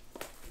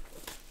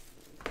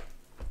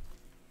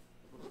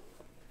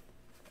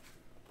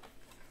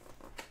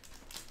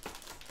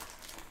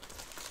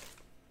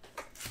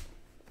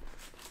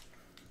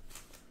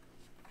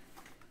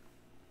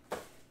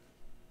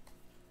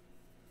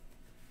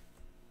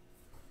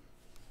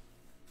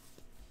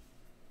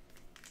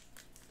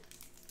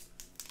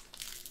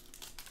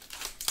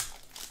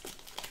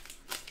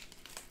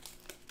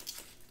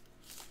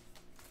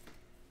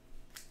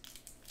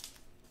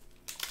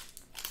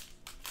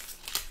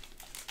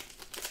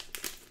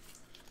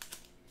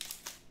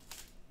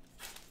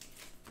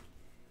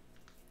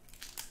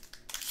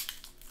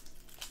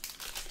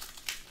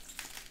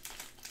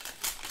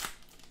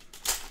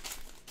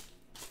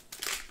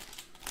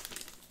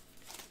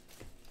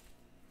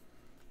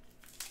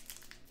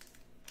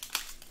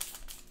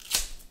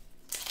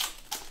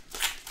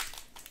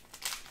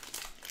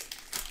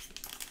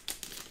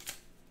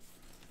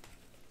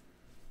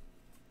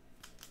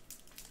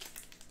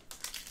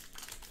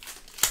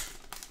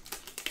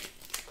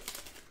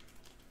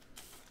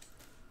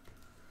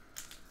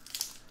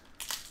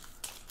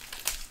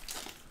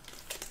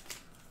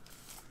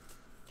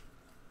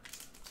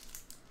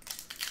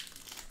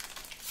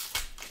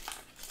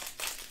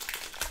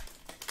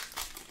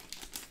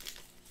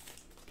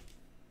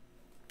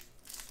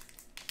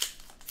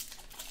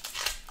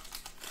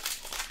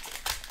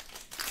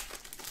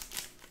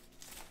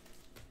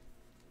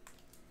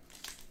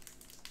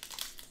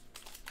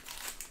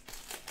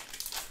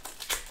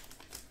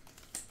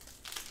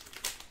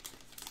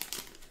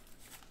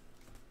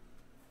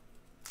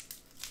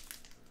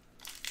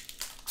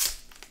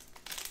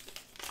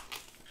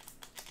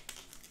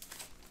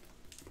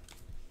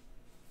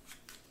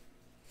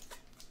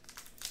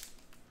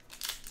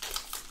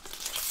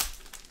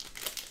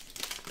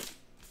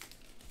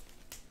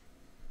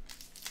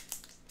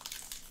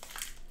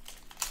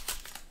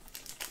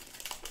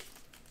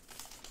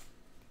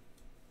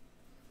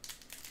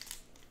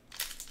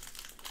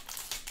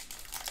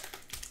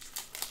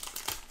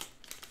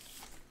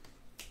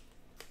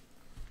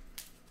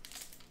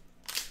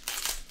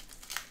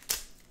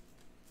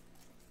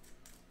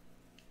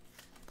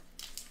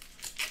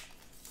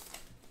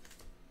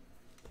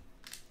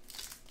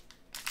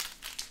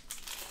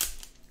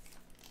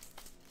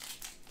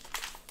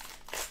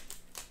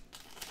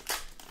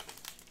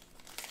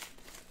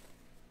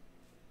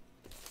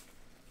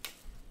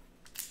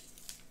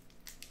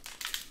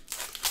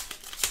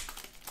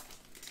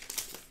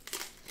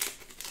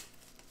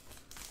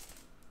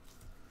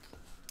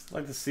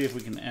 like to see if we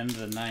can end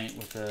the night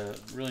with a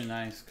really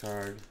nice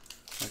card,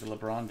 like a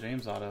LeBron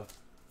James auto.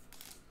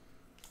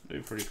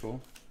 That'd be pretty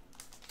cool.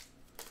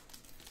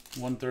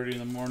 1:30 in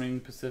the morning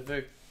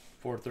Pacific,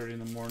 4:30 in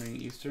the morning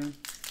Eastern.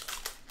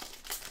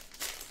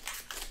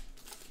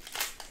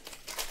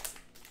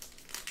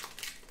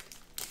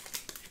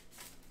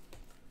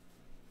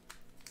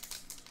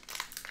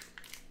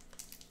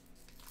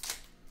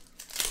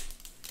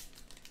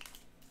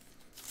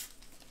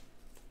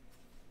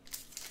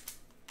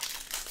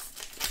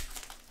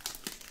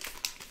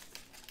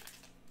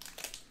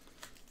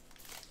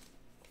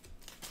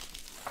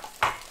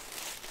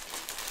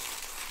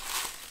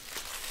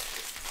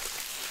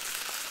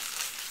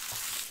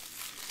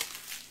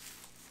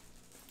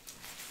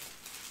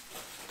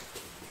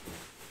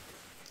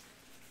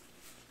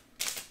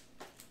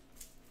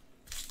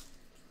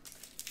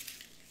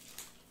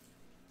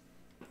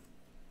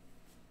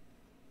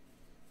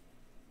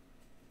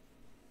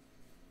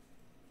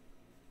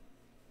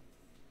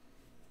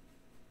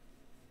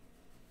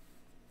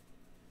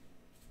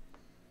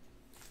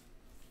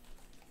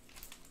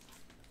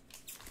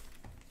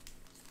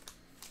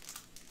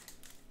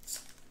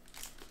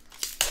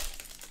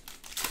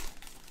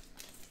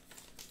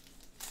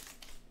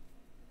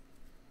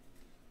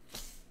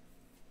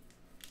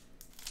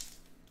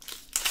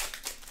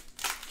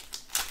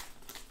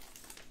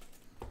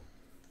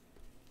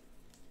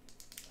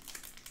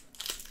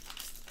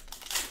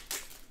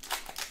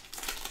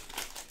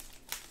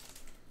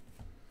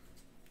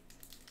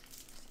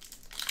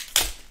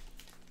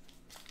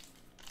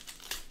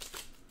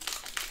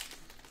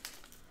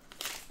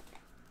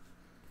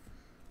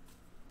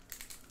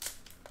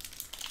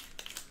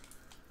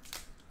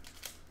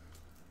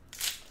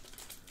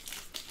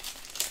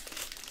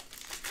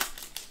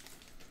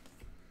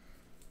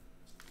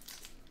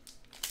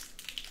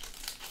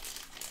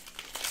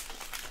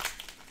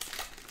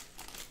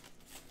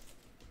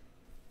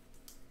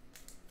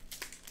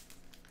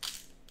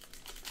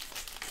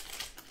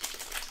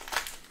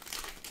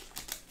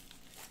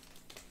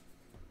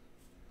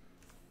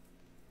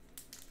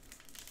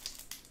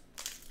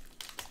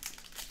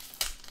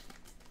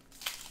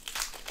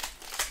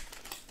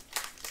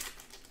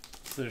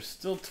 So there's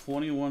still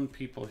 21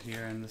 people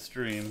here in the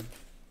stream.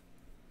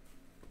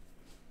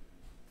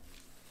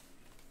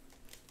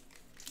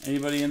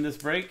 Anybody in this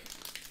break?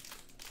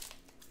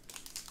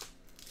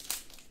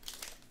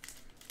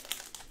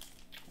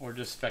 Or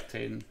just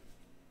spectating?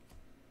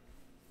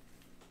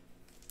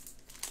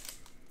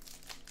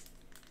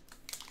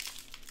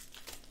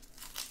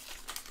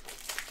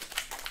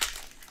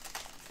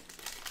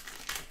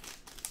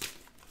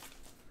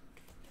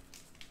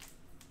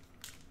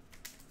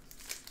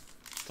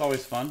 It's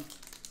always fun.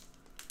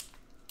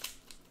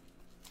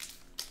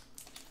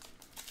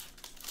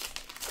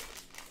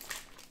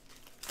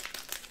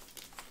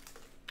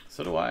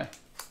 So do I.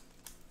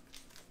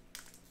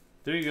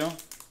 There you go.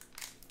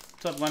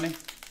 What's up, Lenny?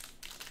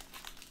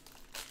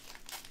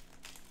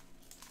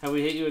 Have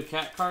we hit you a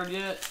cat card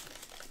yet?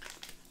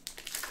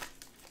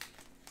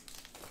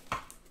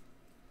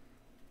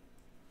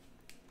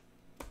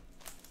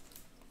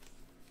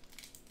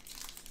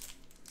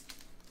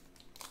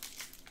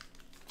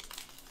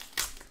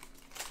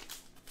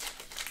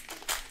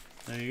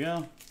 There you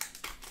go.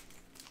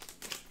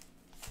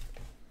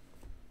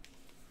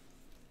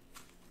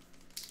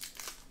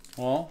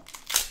 Well,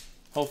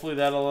 hopefully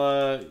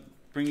that'll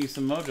bring you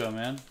some mojo,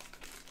 man.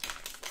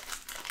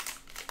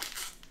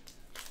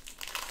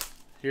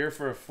 Here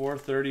for a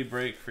 4:30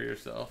 break for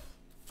yourself.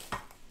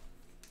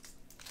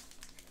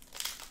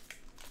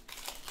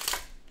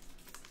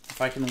 If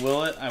I can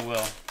will it, I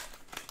will.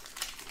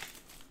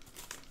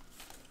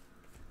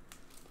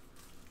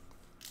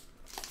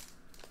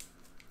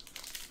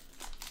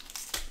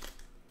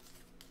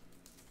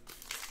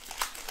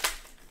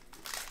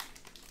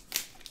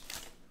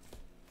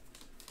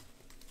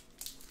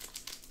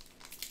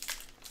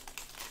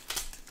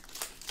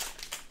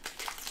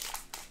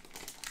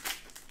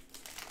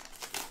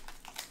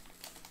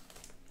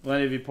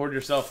 Lenny, have you poured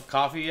yourself a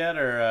coffee yet,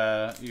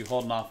 or you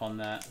holding off on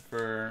that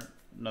for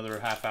another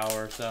half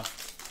hour or so?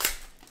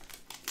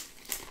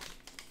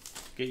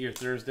 Get your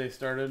Thursday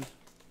started.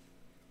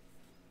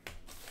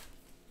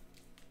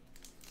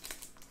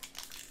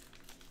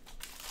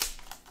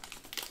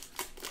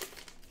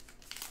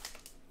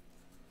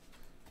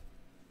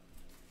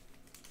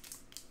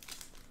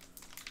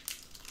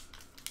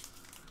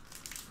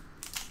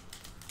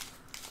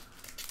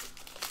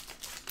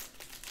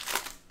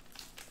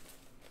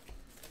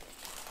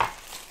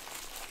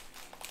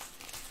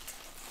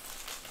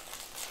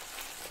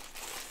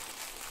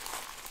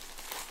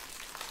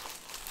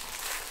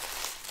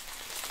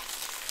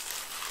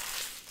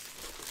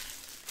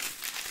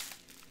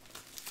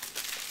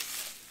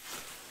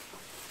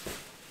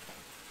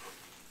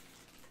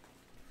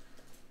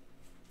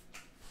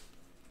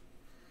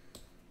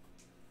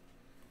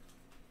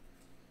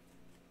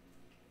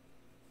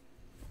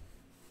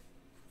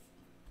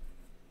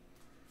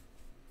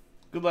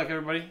 Good luck,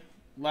 everybody.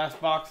 Last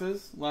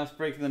boxes, last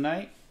break of the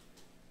night.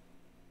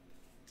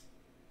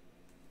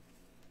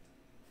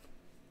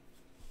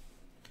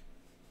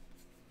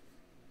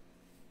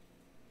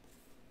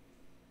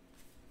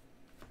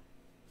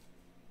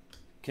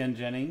 Ken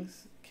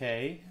Jennings,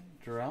 K,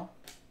 Jarrell.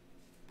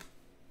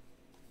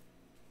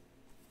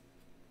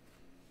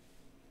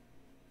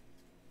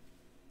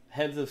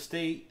 Heads of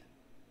State,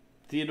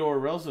 Theodore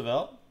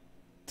Roosevelt,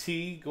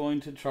 T going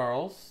to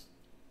Charles.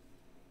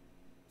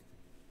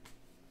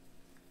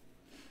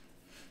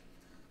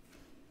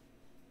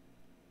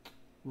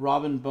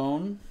 Robin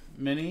Bone,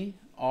 Mini,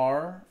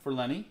 R for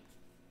Lenny.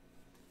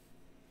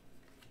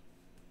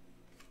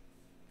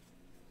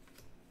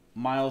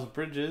 Miles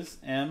Bridges,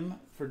 M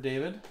for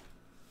David.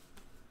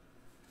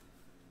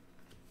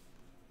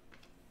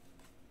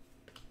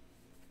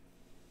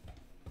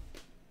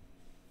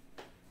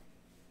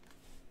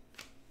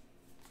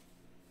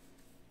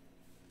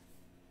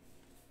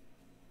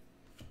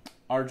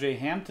 RJ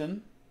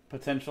Hampton,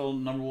 potential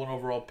 #1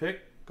 overall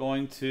pick,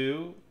 going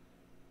to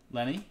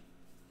Lenny.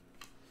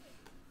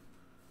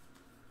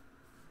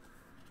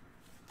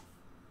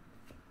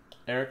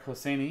 Eric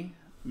Hosseini,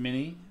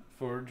 Mini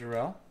for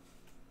Jarrell.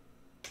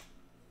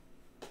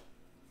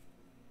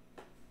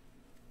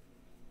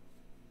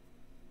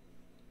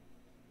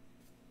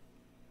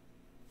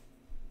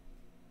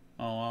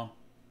 Oh, wow.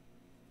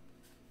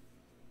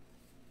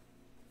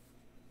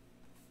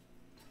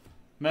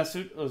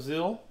 Mesut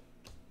Ozil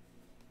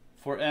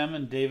for M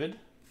and David.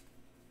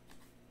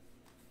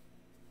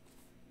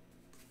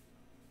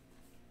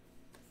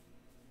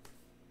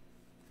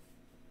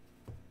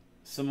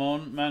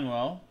 Simone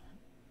Manuel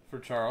for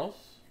Charles.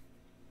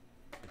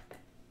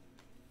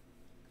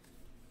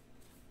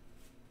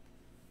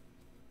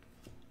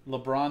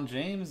 LeBron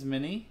James,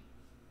 Mini.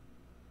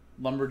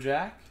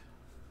 Lumberjack.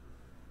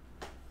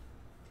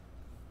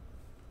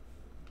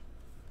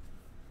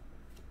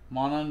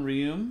 Manan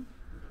Rioum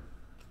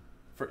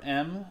for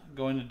M,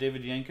 going to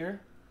David Yanker.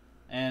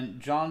 And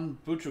John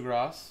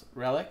Buchagras,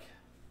 Relic,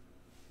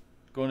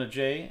 going to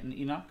J and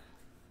Enoch.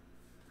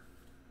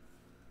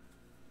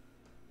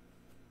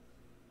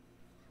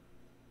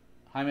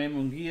 Jaime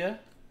Munguia,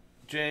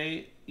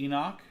 J,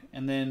 Enoch.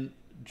 And then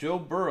Joe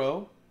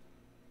Burrow,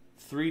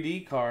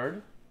 3D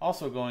card,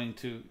 also going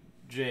to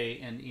J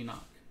and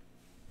Enoch.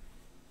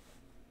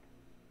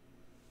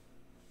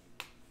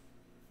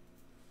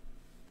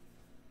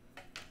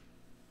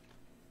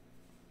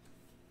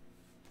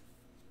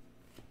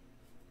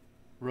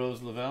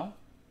 Rose Lavelle,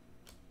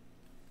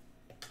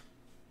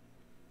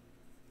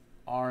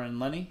 R and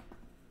Lenny,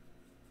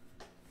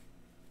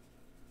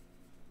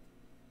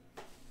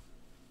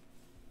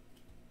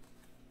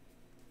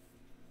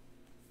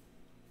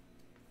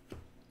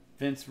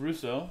 Vince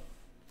Russo,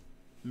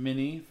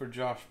 Mini for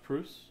Josh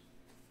Pruce,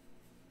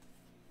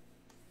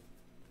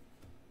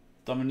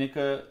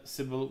 Dominika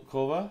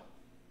Sibulkova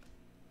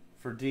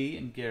for D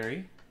and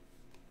Gary,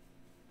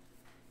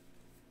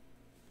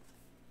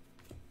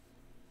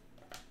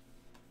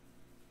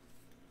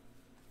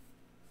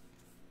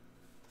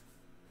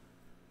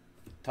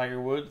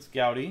 Tiger Woods,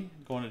 Gowdy,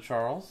 going to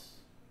Charles.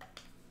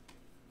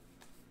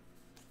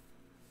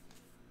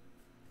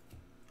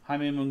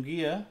 Jaime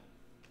Munguia,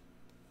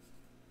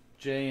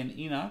 J and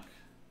Enoch.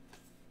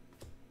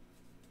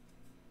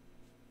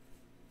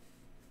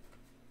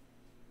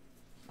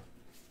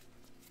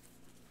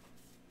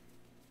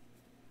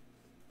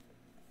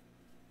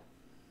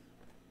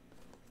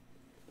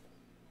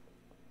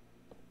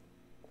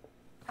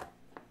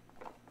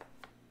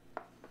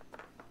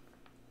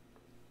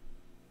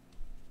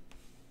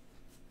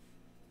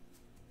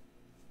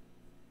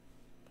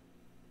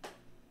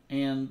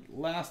 And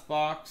last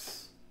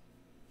box,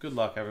 good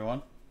luck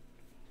everyone.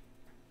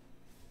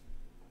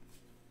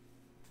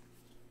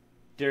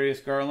 Darius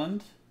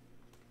Garland,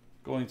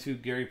 going to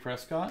Gary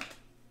Prescott.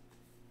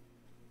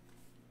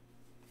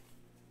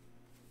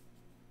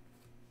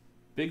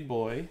 Big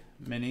Boy,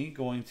 Mini,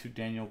 going to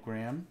Daniel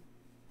Graham.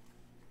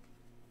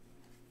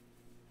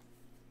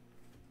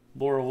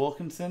 Laura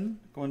Wilkinson,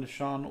 going to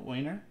Sean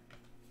Wayner.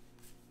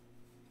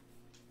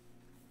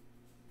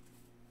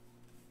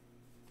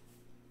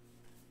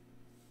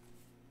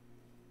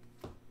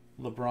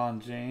 LeBron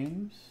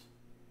James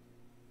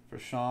for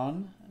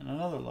Sean, and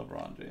another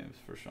LeBron James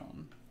for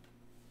Sean.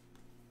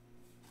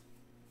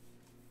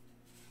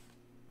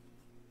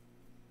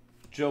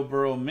 Joe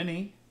Burrow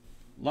Mini,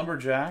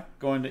 Lumberjack,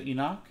 going to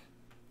Enoch.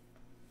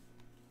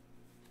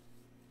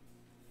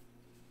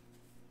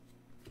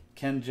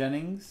 Ken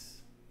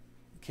Jennings,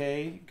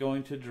 K,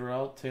 going to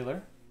Jarrell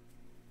Taylor.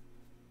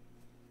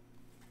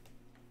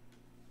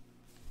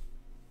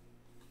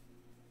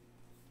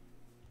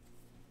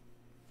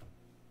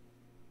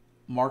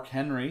 Mark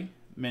Henry,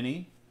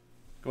 Mini,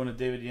 going to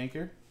David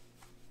Yanker.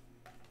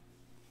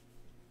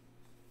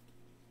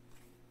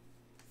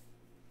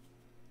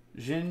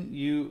 Jin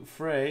Yu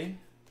Frey,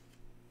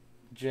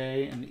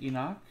 J and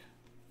Enoch.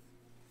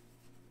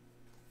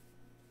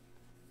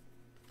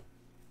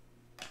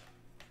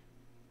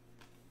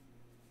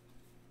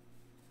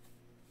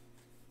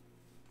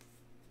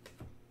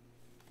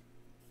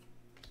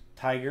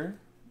 Tiger,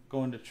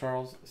 going to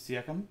Charles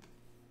Siakam.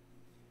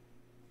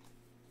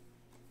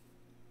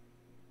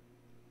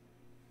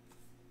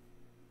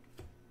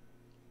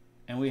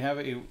 And we have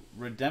a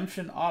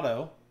redemption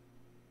auto,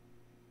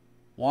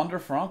 Wander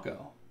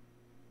Franco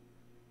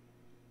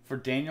for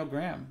Daniel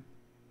Graham.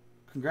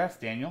 Congrats,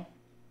 Daniel.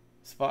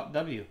 Spot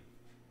W.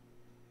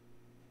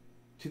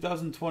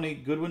 2020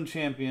 Goodwin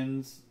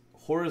Champions.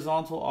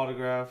 Horizontal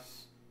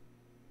autographs.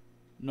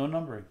 No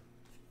numbering.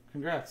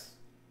 Congrats.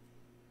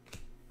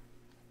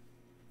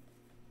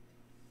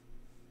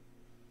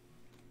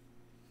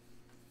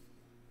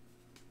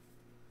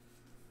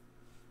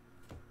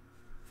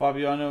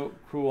 Fabiano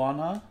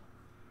Cruana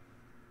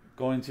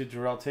going to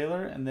Jarrell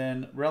Taylor, and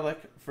then relic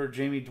for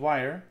Jamie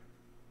Dwyer,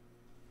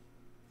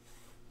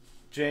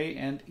 Jay,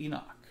 and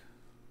Enoch.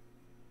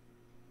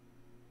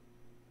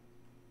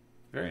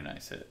 Very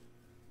nice hit.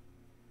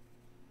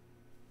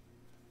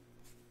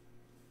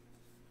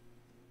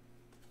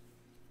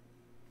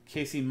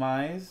 Casey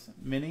Mize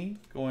mini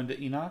going to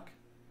Enoch,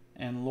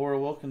 and Laura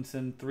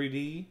Wilkinson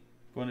 3D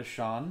going to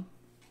Sean.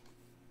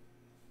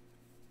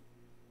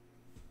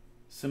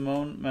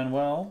 Simone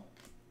Manuel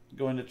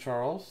going to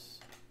Charles.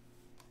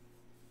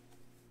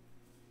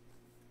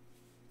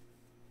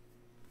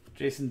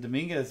 Jason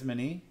Dominguez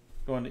mini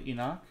going to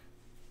Enoch.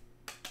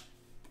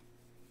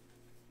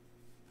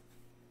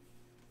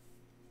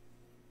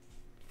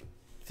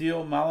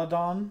 Theo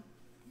Maladon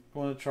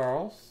going to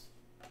Charles.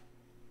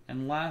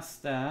 And last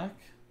stack,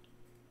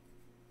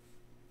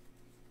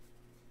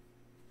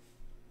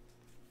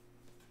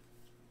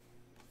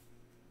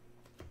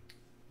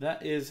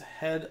 that is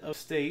Head of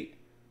State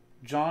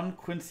John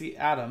Quincy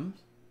Adams,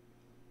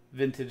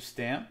 vintage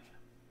stamp,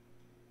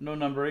 no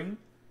numbering.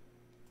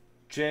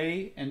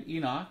 Jay and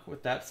Enoch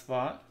with that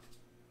spot.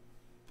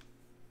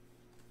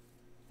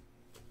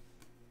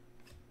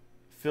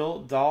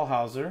 Phil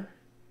Dahlhauser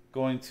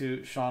going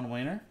to Sean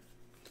Wayner.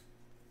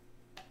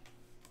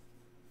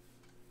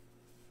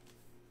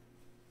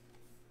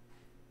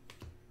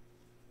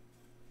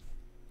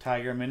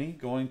 Tiger Mini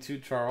going to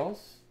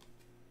Charles.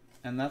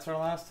 And that's our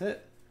last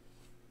hit.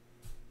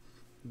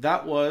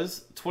 That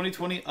was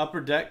 2020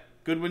 Upper Deck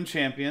Goodwin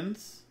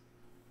Champions.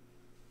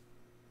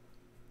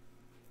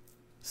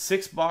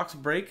 6-box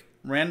break,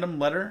 random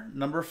letter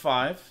number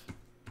 5.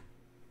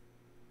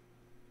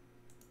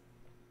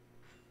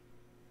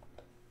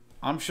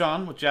 I'm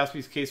Sean with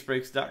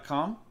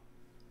JaspysCaseBreaks.com.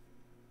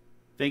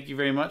 Thank you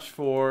very much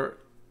for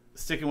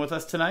sticking with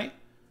us tonight.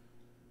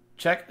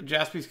 Check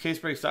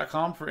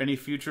JaspysCaseBreaks.com for any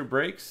future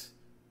breaks.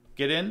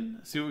 Get in,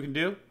 see what we can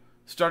do.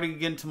 Starting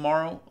again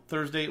tomorrow,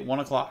 Thursday, 1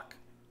 o'clock.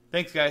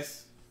 Thanks,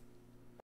 guys.